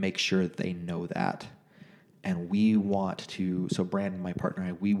make sure that they know that. And we want to, so Brandon, my partner,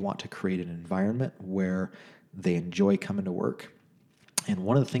 and I, we want to create an environment where they enjoy coming to work. And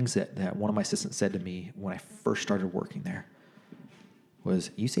one of the things that one of my assistants said to me when I first started working there was,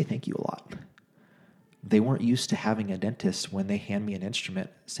 you say thank you a lot. They weren't used to having a dentist, when they hand me an instrument,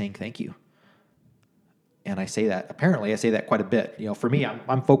 saying thank you. And I say that quite a bit. You know, for me,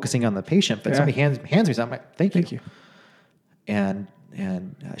 I'm focusing on the patient, but somebody hands me something, I'm like, thank you. And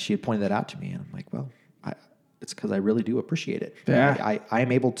she had pointed that out to me, and I'm like, well, it's because I really do appreciate it. Yeah. I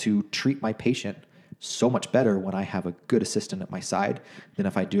am able to treat my patient so much better when I have a good assistant at my side than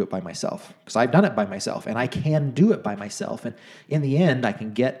if I do it by myself. Because I've done it by myself, and I can do it by myself. And in the end, I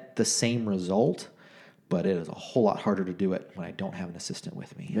can get the same result, but it is a whole lot harder to do it when I don't have an assistant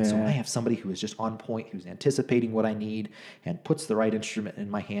with me. And so I have somebody who is just on point, who's anticipating what I need and puts the right instrument in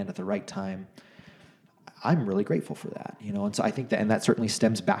my hand at the right time. I'm really grateful for that, you know. And so I think that, and that certainly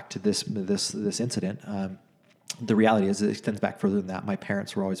stems back to this incident. The reality is, it extends back further than that. My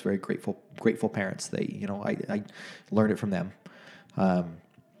parents were always very grateful parents. They, you know, I learned it from them.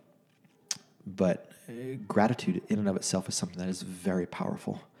 But gratitude in and of itself is something that is very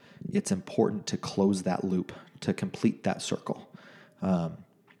powerful. it's important to close that loop, to complete that circle.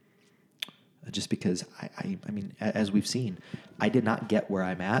 Just because I mean, as we've seen, I did not get where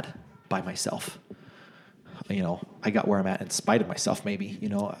I'm at by myself. I got where I'm at in spite of myself. Maybe,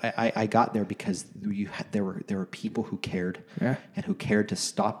 I got there because there were people who cared, and who cared to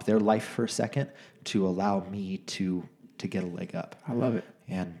stop their life for a second to allow me to get a leg up. I love it.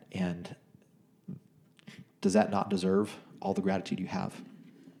 And does that not deserve all the gratitude you have?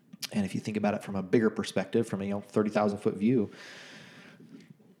 And if you think about it from a bigger perspective, from a 30,000 foot view,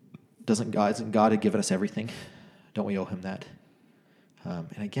 isn't God have given us everything? Don't we owe him that?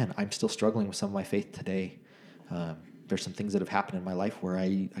 And again, I'm still struggling with some of my faith today. There's some things that have happened in my life where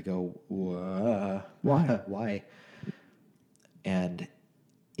I go, why? Why? And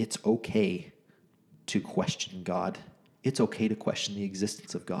it's okay to question God. It's okay to question the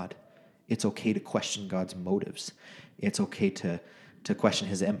existence of God. It's okay to question God's motives. It's okay to question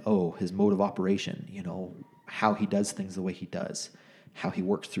his MO, his mode of operation, how he does things the way he does, how he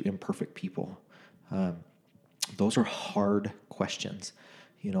works through imperfect people. Those are hard questions.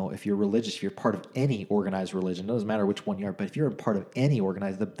 If you're religious, if you're part of any organized religion, it doesn't matter which one you are, but if you're a part of any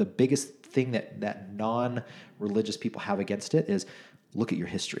organized, the biggest thing that non-religious people have against it is look at your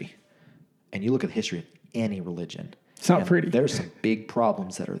history. And you look at the history of any religion. It's not pretty. There's some big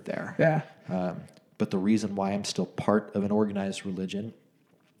problems that are there. Yeah. But the reason why I'm still part of an organized religion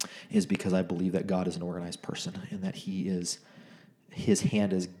is because I believe that God is an organized person and that his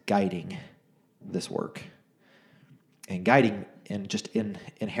hand is guiding this work. And guiding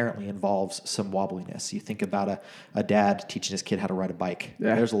inherently involves some wobbliness. You think about a dad teaching his kid how to ride a bike.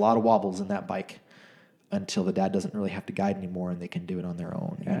 Yeah. There's a lot of wobbles in that bike until the dad doesn't really have to guide anymore and they can do it on their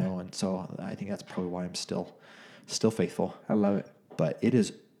own. And so I think that's probably why I'm still faithful. I love it. But it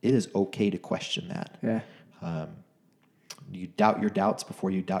is okay to question that. Yeah. You doubt your doubts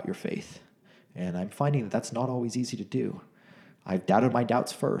before you doubt your faith. And I'm finding that that's not always easy to do. I've doubted my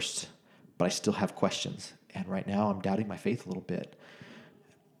doubts first, but I still have questions. And right now I'm doubting my faith a little bit.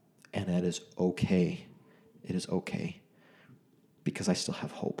 And that is okay. It is okay. Because I still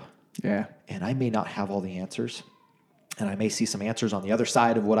have hope. Yeah. And I may not have all the answers. And I may see some answers on the other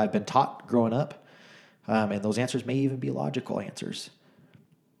side of what I've been taught growing up. And those answers may even be logical answers.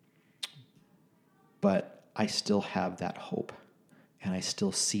 But I still have that hope. And I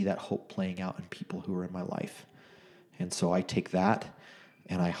still see that hope playing out in people who are in my life. And so I take that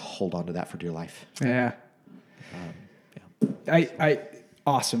and I hold on to that for dear life. Yeah.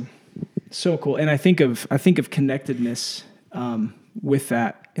 Awesome. So cool. And I think of connectedness with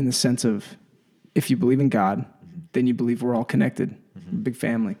that in the sense of if you believe in God, then you believe we're all connected. Big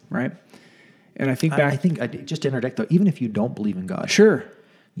family, right? And I think back. I think just to interject though, even if you don't believe in God, sure,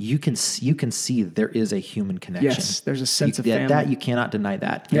 you can see there is a human connection. Yes, there's a sense of family. That you cannot deny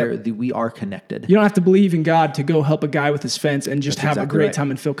that. Yep. We are connected. You don't have to believe in God to go help a guy with his fence and just have a great right.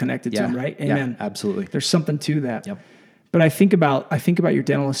 time and feel connected to him, right? Amen. Yeah, absolutely. There's something to that. Yep. But I think about your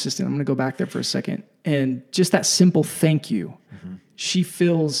dental assistant. I'm going to go back there for a second. And just that simple thank you. Mm-hmm. She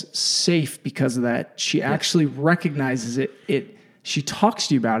feels safe because of that. She actually recognizes it. She talks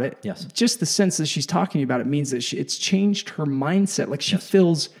to you about it. Yes. Just the sense that she's talking to you about it means that it's changed her mindset. Like she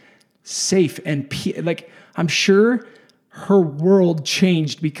feels safe and I'm sure her world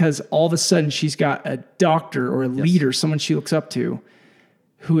changed because all of a sudden she's got a doctor or a leader, someone she looks up to,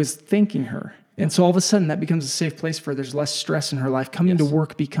 who is thanking her. And so all of a sudden that becomes a safe place for her. There's less stress in her life. Coming to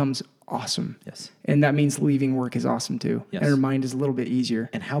work becomes awesome. Yes. And that means leaving work is awesome too. Yes. And her mind is a little bit easier.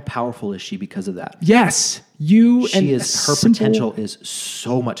 And how powerful is she because of that? Yes. Her potential is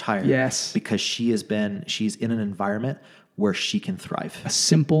so much higher. Yes. Because she's in an environment where she can thrive. A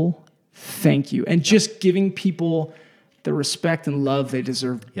simple thank you. And just giving people the respect and love they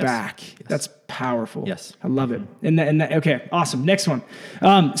deserve back. Yes. That's powerful. Yes. I love it. And that, okay, awesome. Next one.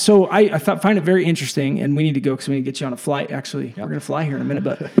 So I find it very interesting, and we need to go because we need to get you on a flight. Actually, we're going to fly here in a minute,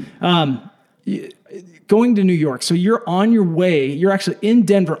 but going to New York. So you're on your way. You're actually in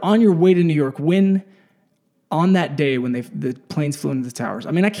Denver on your way to New York on that day when the planes flew into the towers.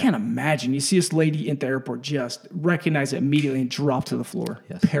 I mean, I can't imagine. You see this lady at the airport just recognize it immediately and drop to the floor,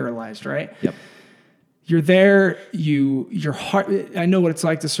 paralyzed, right? Yep. You're there, your heart, I know what it's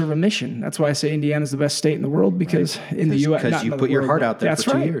like to serve a mission. That's why I say Indiana's the best state in the world because in the U.S. Because you put your heart out there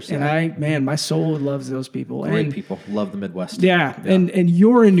for 2 years. And my soul loves those people. Great people. Love the Midwest. Yeah. And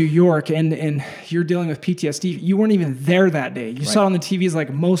you're in New York and you're dealing with PTSD. You weren't even there that day. You saw it on the TVs like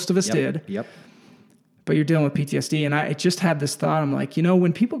most of us did. Yep. But you're dealing with PTSD. And I just had this thought. I'm like,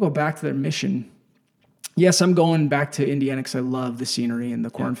 when people go back to their mission, yes, I'm going back to Indiana because I love the scenery and the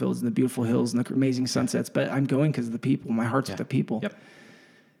cornfields and the beautiful hills and the amazing sunsets, but I'm going because of the people. My heart's with the people. Yep.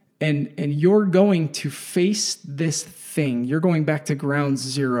 and you're going to face this thing. You're going back to ground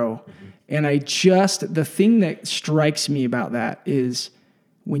zero. And the thing that strikes me about that is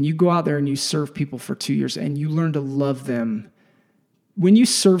when you go out there and you serve people for 2 years and you learn to love them. When you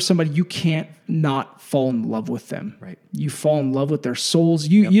serve somebody, you can't not fall in love with them. Right. You fall in love with their souls.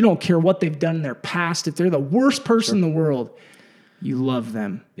 You don't care what they've done in their past. If they're the worst person in the world, you love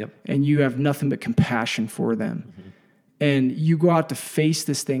them. Yep. And you have nothing but compassion for them. And you go out to face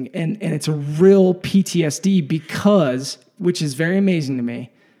this thing. And it's a real PTSD because, which is very amazing to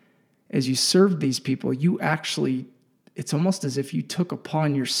me, as you serve these people, it's almost as if you took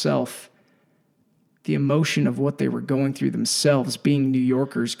upon yourself the emotion of what they were going through themselves, being New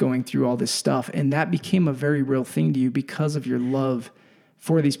Yorkers, going through all this stuff. And that became a very real thing to you because of your love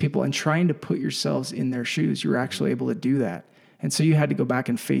for these people and trying to put yourselves in their shoes. You were actually able to do that. And so you had to go back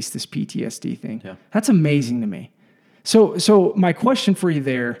and face this PTSD thing. Yeah. That's amazing to me. So my question for you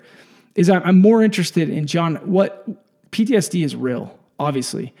there is I'm more interested in, John, what PTSD is real,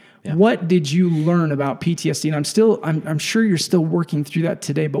 obviously. Yeah. What did you learn about PTSD? And I'm sure you're still working through that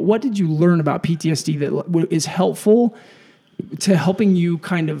today, but what did you learn about PTSD that is helpful to helping you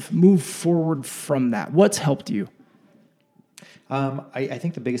kind of move forward from that? What's helped you? I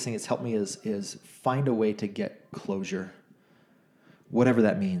think the biggest thing that's helped me is find a way to get closure, whatever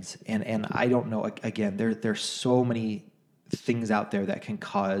that means. And I don't know, again, there's so many things out there that can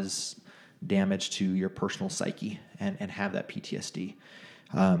cause damage to your personal psyche and have that PTSD.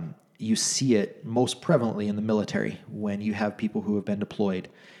 You see it most prevalently in the military when you have people who have been deployed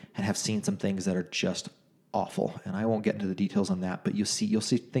and have seen some things that are just awful. And I won't get into the details on that, but you'll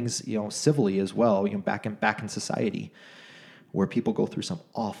see things, civilly as well, back in society where people go through some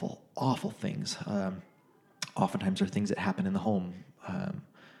awful, awful things. Oftentimes are things that happen in the home.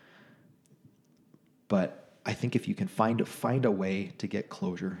 But I think if you can find a way to get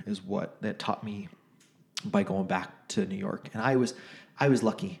closure is what that taught me by going back to New York. And I was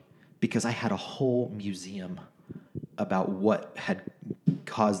lucky because I had a whole museum about what had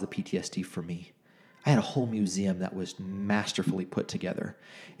caused the PTSD for me. I had a whole museum that was masterfully put together,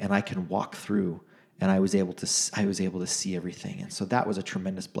 and I can walk through, and I was able to see everything. And so that was a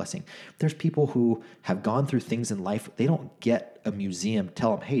tremendous blessing. There's people who have gone through things in life. They don't get a museum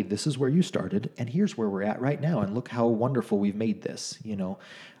tell them, hey, this is where you started, and here's where we're at right now, and look how wonderful we've made this.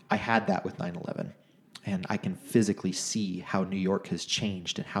 I had that with 9/11. And I can physically see how New York has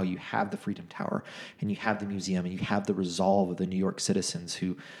changed and how you have the Freedom Tower and you have the museum and you have the resolve of the New York citizens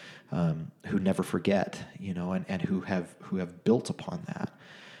who never forget, and who have built upon that.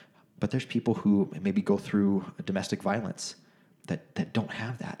 But there's people who maybe go through domestic violence that don't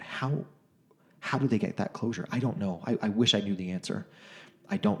have that. How do they get that closure? I don't know. I wish I knew the answer.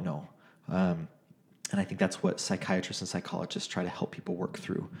 I don't know. And I think that's what psychiatrists and psychologists try to help people work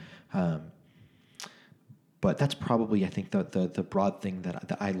through. But that's probably, I think, the broad thing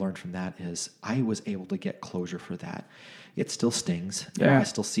that I learned from that is I was able to get closure for that. It still stings. Yeah. I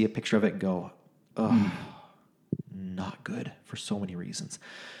still see a picture of it and go, oh, not good for so many reasons.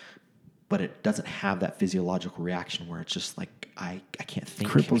 But it doesn't have that physiological reaction where it's just like, I can't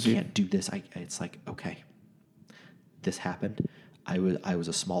think, Cripples I can't do this. It's like, okay, this happened. I was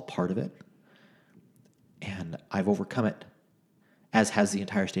a small part of it, and I've overcome it. As has the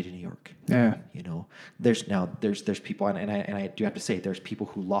entire state of New York. Yeah. There's people, and I do have to say, there's people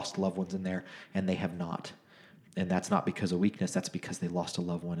who lost loved ones in there, and they have not. And that's not because of weakness. That's because they lost a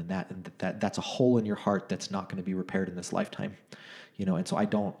loved one, and that's a hole in your heart that's not going to be repaired in this lifetime. And so I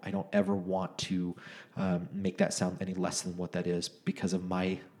don't ever want to make that sound any less than what that is because of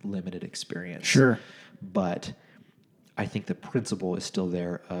my limited experience. Sure. But I think the principle is still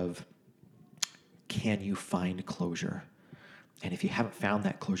there of, can you find closure? And if you haven't found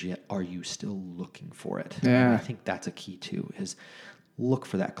that closure yet, are you still looking for it? Yeah. And I think that's a key too, is look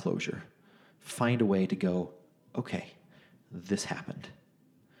for that closure. Find a way to go, okay, this happened,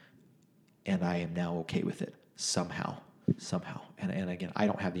 and I am now okay with it somehow. And again, I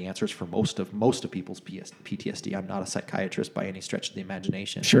don't have the answers for most of people's PTSD. I'm not a psychiatrist by any stretch of the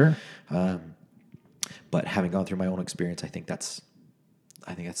imagination. Sure. But having gone through my own experience, I think that's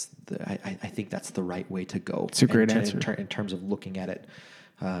the right way to go. It's a great answer in terms of looking at it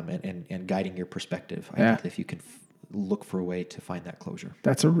and guiding your perspective. I think if you can look for a way to find that closure.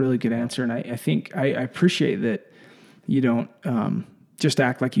 That's a really good answer, and I think I appreciate that you don't just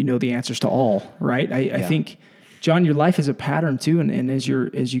act like you know the answers to all. Right? I think, John, your life is a pattern too, and as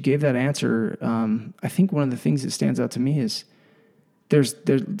you gave that answer, I think one of the things that stands out to me is there's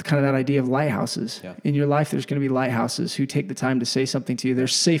kind of that idea of lighthouses. Yeah. In your life, there's going to be lighthouses who take the time to say something to you.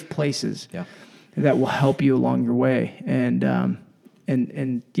 There's safe places that will help you along your way. And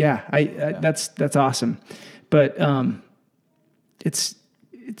And yeah, that's awesome. But it's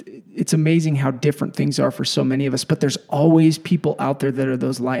amazing how different things are for so many of us. But there's always people out there that are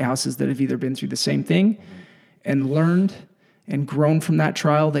those lighthouses that have either been through the same thing and learned and grown from that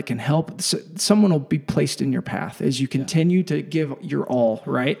trial that can help. So someone will be placed in your path as you continue to give your all,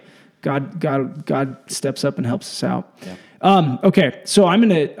 right? God steps up and helps us out. Yeah. Okay. So I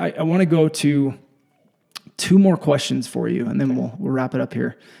want to go to 2 more questions for you, and then we'll wrap it up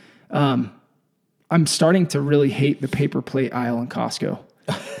here. I'm starting to really hate the paper plate aisle in Costco.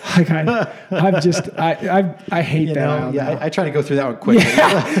 Like I hate that aisle. Yeah, I try to go through that one quickly.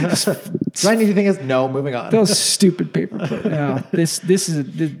 Yeah. Do I need anything else? No, moving on. Those stupid paper plates. No, this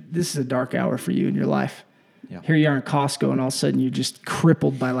is a dark hour for you in your life. Yeah. Here you are in Costco, and all of a sudden you're just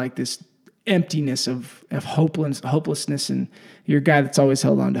crippled by like this emptiness of hopelessness, and you're a guy that's always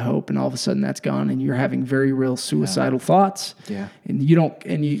held on to hope, and all of a sudden that's gone, and you're having very real suicidal thoughts. Yeah. And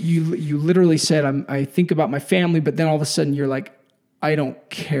you literally said, I think about my family, but then all of a sudden you're like, I don't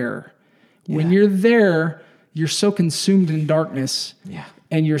care. Yeah. When you're there, you're so consumed in darkness. Yeah.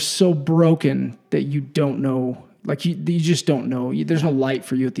 And you're so broken that you don't know. Like you just don't know. There's no light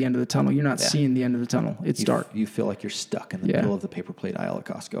for you at the end of the tunnel. You're not seeing the end of the tunnel. It's dark. You feel like you're stuck in the middle of the paper plate aisle at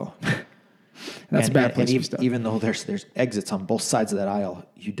Costco. That's a bad place to be stuck. Even though there's exits on both sides of that aisle,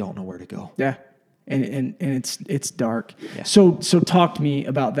 you don't know where to go. Yeah, and it's dark. Yeah. So talk to me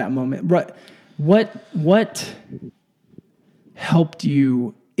about that moment. What helped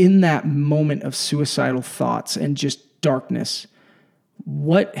you in that moment of suicidal thoughts and just darkness?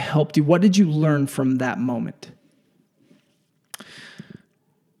 What helped you? What did you learn from that moment?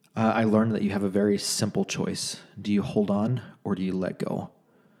 I learned that you have a very simple choice. Do you hold on or do you let go?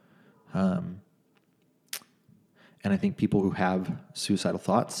 And I think people who have suicidal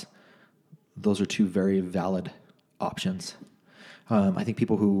thoughts, those are 2 very valid options. I think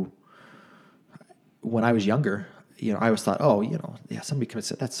people who, when I was younger, I always thought, somebody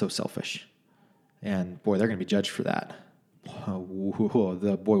commits it. That's so selfish. And boy, they're going to be judged for that.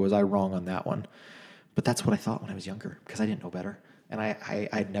 Boy, was I wrong on that one. But that's what I thought when I was younger because I didn't know better. And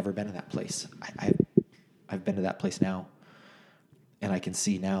I'd never been in that place. I've been to that place now. And I can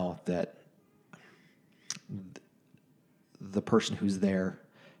see now that the person who's there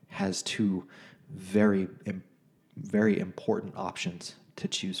has 2 very, very important options to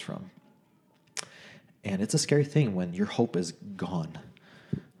choose from. And it's a scary thing when your hope is gone.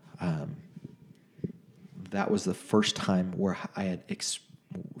 That was the first time where I had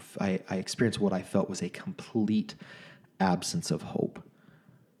I experienced what I felt was a complete absence of hope.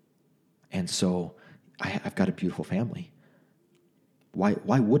 And so I've got a beautiful family.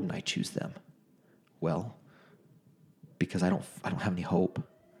 Why wouldn't I choose them? Well, because I don't have any hope.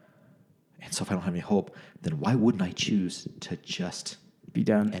 And so if I don't have any hope, then why wouldn't I choose to just be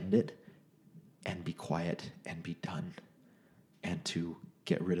done, end it, and be quiet and be done, and to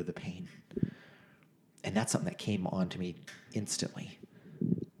get rid of the pain? And that's something that came on to me instantly.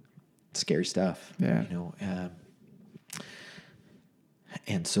 Scary stuff. Yeah.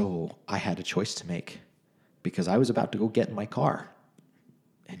 And so I had a choice to make because I was about to go get in my car.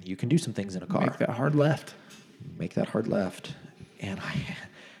 And you can do some things in a car. Make that hard left. And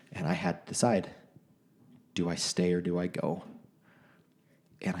I had to decide, do I stay or do I go?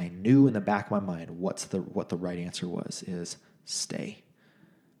 And I knew in the back of my mind what the right answer was, is stay.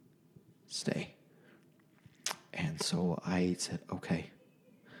 Stay. And so I said, okay,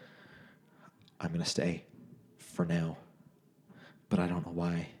 I'm going to stay for now, but I don't know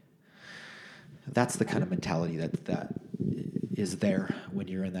why. That's the kind of mentality that is there when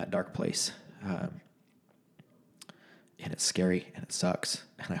you're in that dark place. And it's scary and it sucks.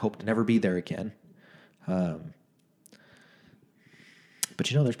 And I hope to never be there again. But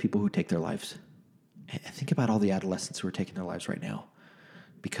there's people who take their lives. And think about all the adolescents who are taking their lives right now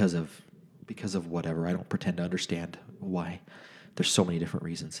because of whatever. I don't pretend to understand why. There's so many different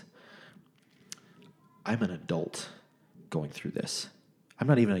reasons. I'm an adult going through this. I'm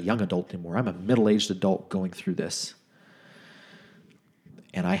not even a young adult anymore. I'm a middle-aged adult going through this.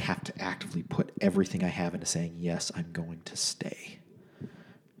 And I have to actively put everything I have into saying, yes, I'm going to stay.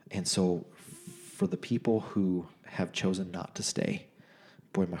 And so for the people who have chosen not to stay,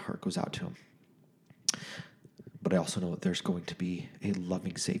 boy, my heart goes out to them. But I also know that there's going to be a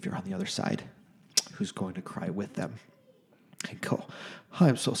loving Savior on the other side who's going to cry with them and go,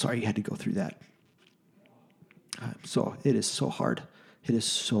 I'm so sorry you had to go through that. It is so hard. It is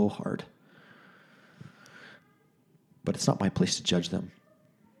so hard. But it's not my place to judge them.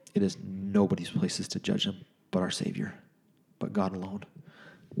 It is nobody's place to judge them but our Savior, but God alone.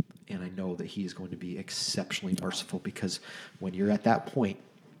 And I know that he is going to be exceptionally merciful, because when you're at that point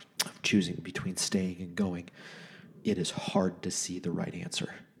of choosing between staying and going, it is hard to see the right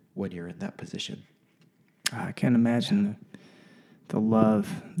answer when you're in that position. I can't imagine the love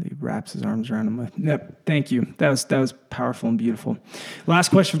that he wraps his arms around him with. Yep. Thank you. That was powerful and beautiful. Last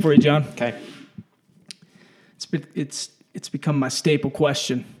question for you, John. Okay. It's become my staple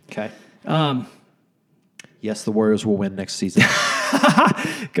question. Okay. Yes, the Warriors will win next season.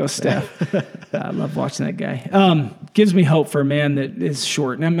 Go Steph. I love watching that guy. Gives me hope for a man that is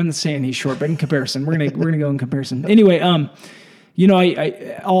short. And I'm not saying he's short, but in comparison, we're gonna go in comparison. Anyway, I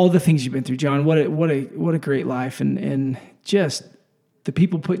all the things you've been through, John. What a great life, and just the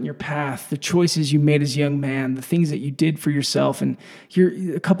people put in your path, the choices you made as a young man, the things that you did for yourself, and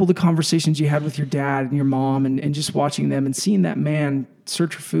a couple of the conversations you had with your dad and your mom, and just watching them and seeing that man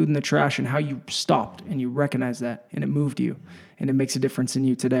search for food in the trash, and how you stopped and you recognized that, and it moved you, and it makes a difference in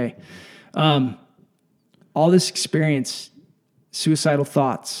you today. All this experience, suicidal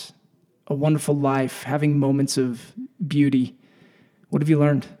thoughts, a wonderful life, having moments of beauty. What have you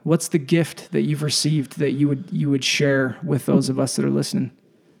learned? What's the gift that you've received that you would share with those of us that are listening?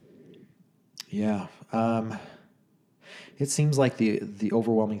 Yeah. It seems like the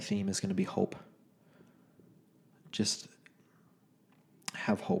overwhelming theme is going to be hope. Just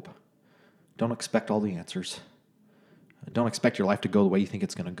have hope. Don't expect all the answers. Don't expect your life to go the way you think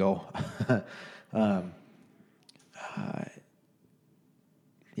it's going to go.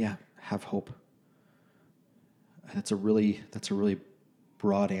 Yeah, have hope. That's a really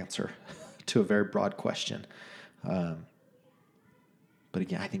broad answer to a very broad question. But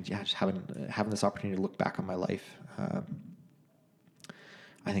again, I think just having this opportunity to look back on my life, I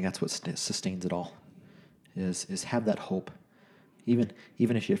think that's what sustains it all. Is have that hope, even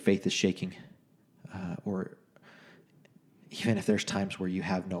if your faith is shaking, or even if there's times where you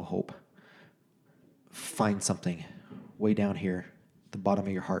have no hope. Find something way down here, the bottom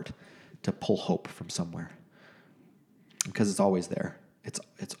of your heart, to pull hope from somewhere, because it's always there.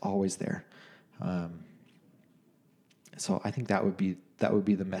 It's always there. So I think that would be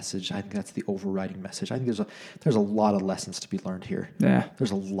the message. I think that's the overriding message. I think there's a lot of lessons to be learned here. Yeah,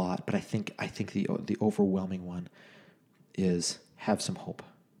 there's a lot, but I think the overwhelming one is have some hope.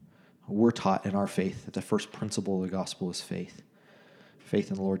 We're taught in our faith that the first principle of the gospel is faith. Faith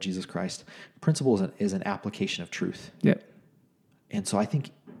in the Lord Jesus Christ. Principle is an application of truth. Yep. And so I think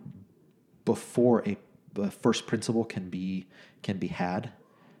before the first principle can be had,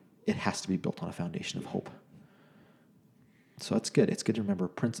 it has to be built on a foundation of hope. So it's good. It's good to remember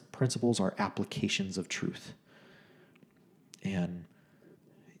principles are applications of truth. And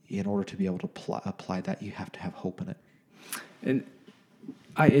in order to be able to apply that, you have to have hope in it. And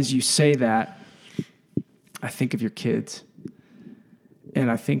as you say that, I think of your kids, and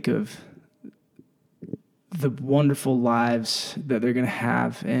I think of the wonderful lives that they're going to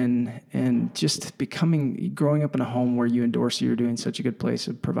have, and just growing up in a home where you endorse you're doing such a good place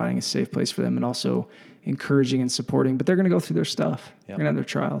of providing a safe place for them, and also encouraging and supporting. But they're going to go through their stuff. Yep. They're going to have their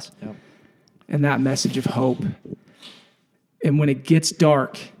trials. Yep. And that message of hope. And when it gets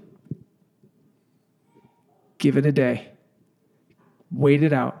dark, give it a day. Wait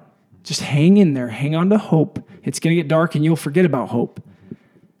it out. Just hang in there. Hang on to hope. It's going to get dark and you'll forget about hope.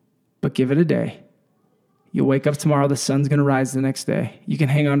 But give it a day. You'll wake up tomorrow. The sun's going to rise the next day. You can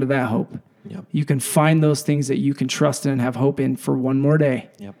hang on to that hope. Yep. You can find those things that you can trust in and have hope in for one more day.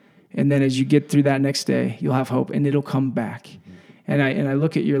 Yep. And then as you get through that next day, you'll have hope and it'll come back. Mm-hmm. And I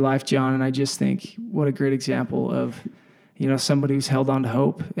look at your life, John, and I just think, what a great example of, somebody who's held on to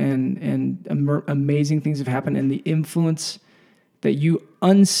hope, and amazing things have happened, and the influence that you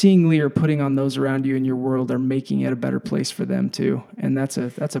unseeingly are putting on those around you in your world are making it a better place for them too. And that's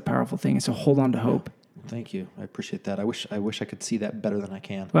a powerful thing. And so hold on to hope. Thank you. I appreciate that. I wish I could see that better than I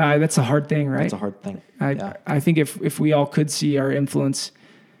can. Well, that's a hard thing, right? That's a hard thing. I think if we all could see our influence,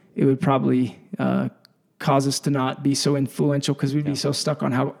 it would probably cause us to not be so influential, because we'd be so stuck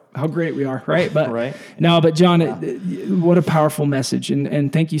on how great we are, right? But right. No, but John, what a powerful message,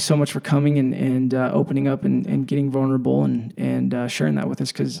 and thank you so much for coming and opening up and getting vulnerable and sharing that with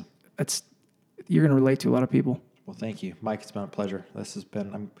us, because you're going to relate to a lot of people. Well, thank you, Mike. It's been a pleasure. This has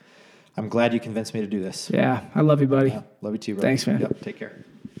been. I'm glad you convinced me to do this. Yeah, I love you, buddy. Yeah, love you too, brother. Thanks, man. Yep. Take care.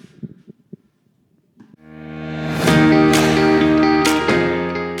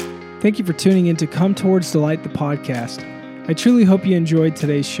 Thank you for tuning in to Come Towards Delight, the podcast. I truly hope you enjoyed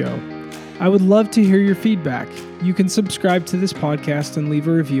today's show. I would love to hear your feedback. You can subscribe to this podcast and leave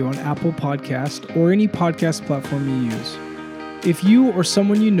a review on Apple Podcast or any podcast platform you use. If you or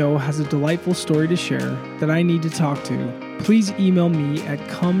someone you know has a delightful story to share that I need to talk to, please email me at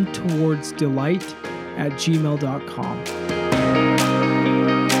cometowardsdelight@gmail.com.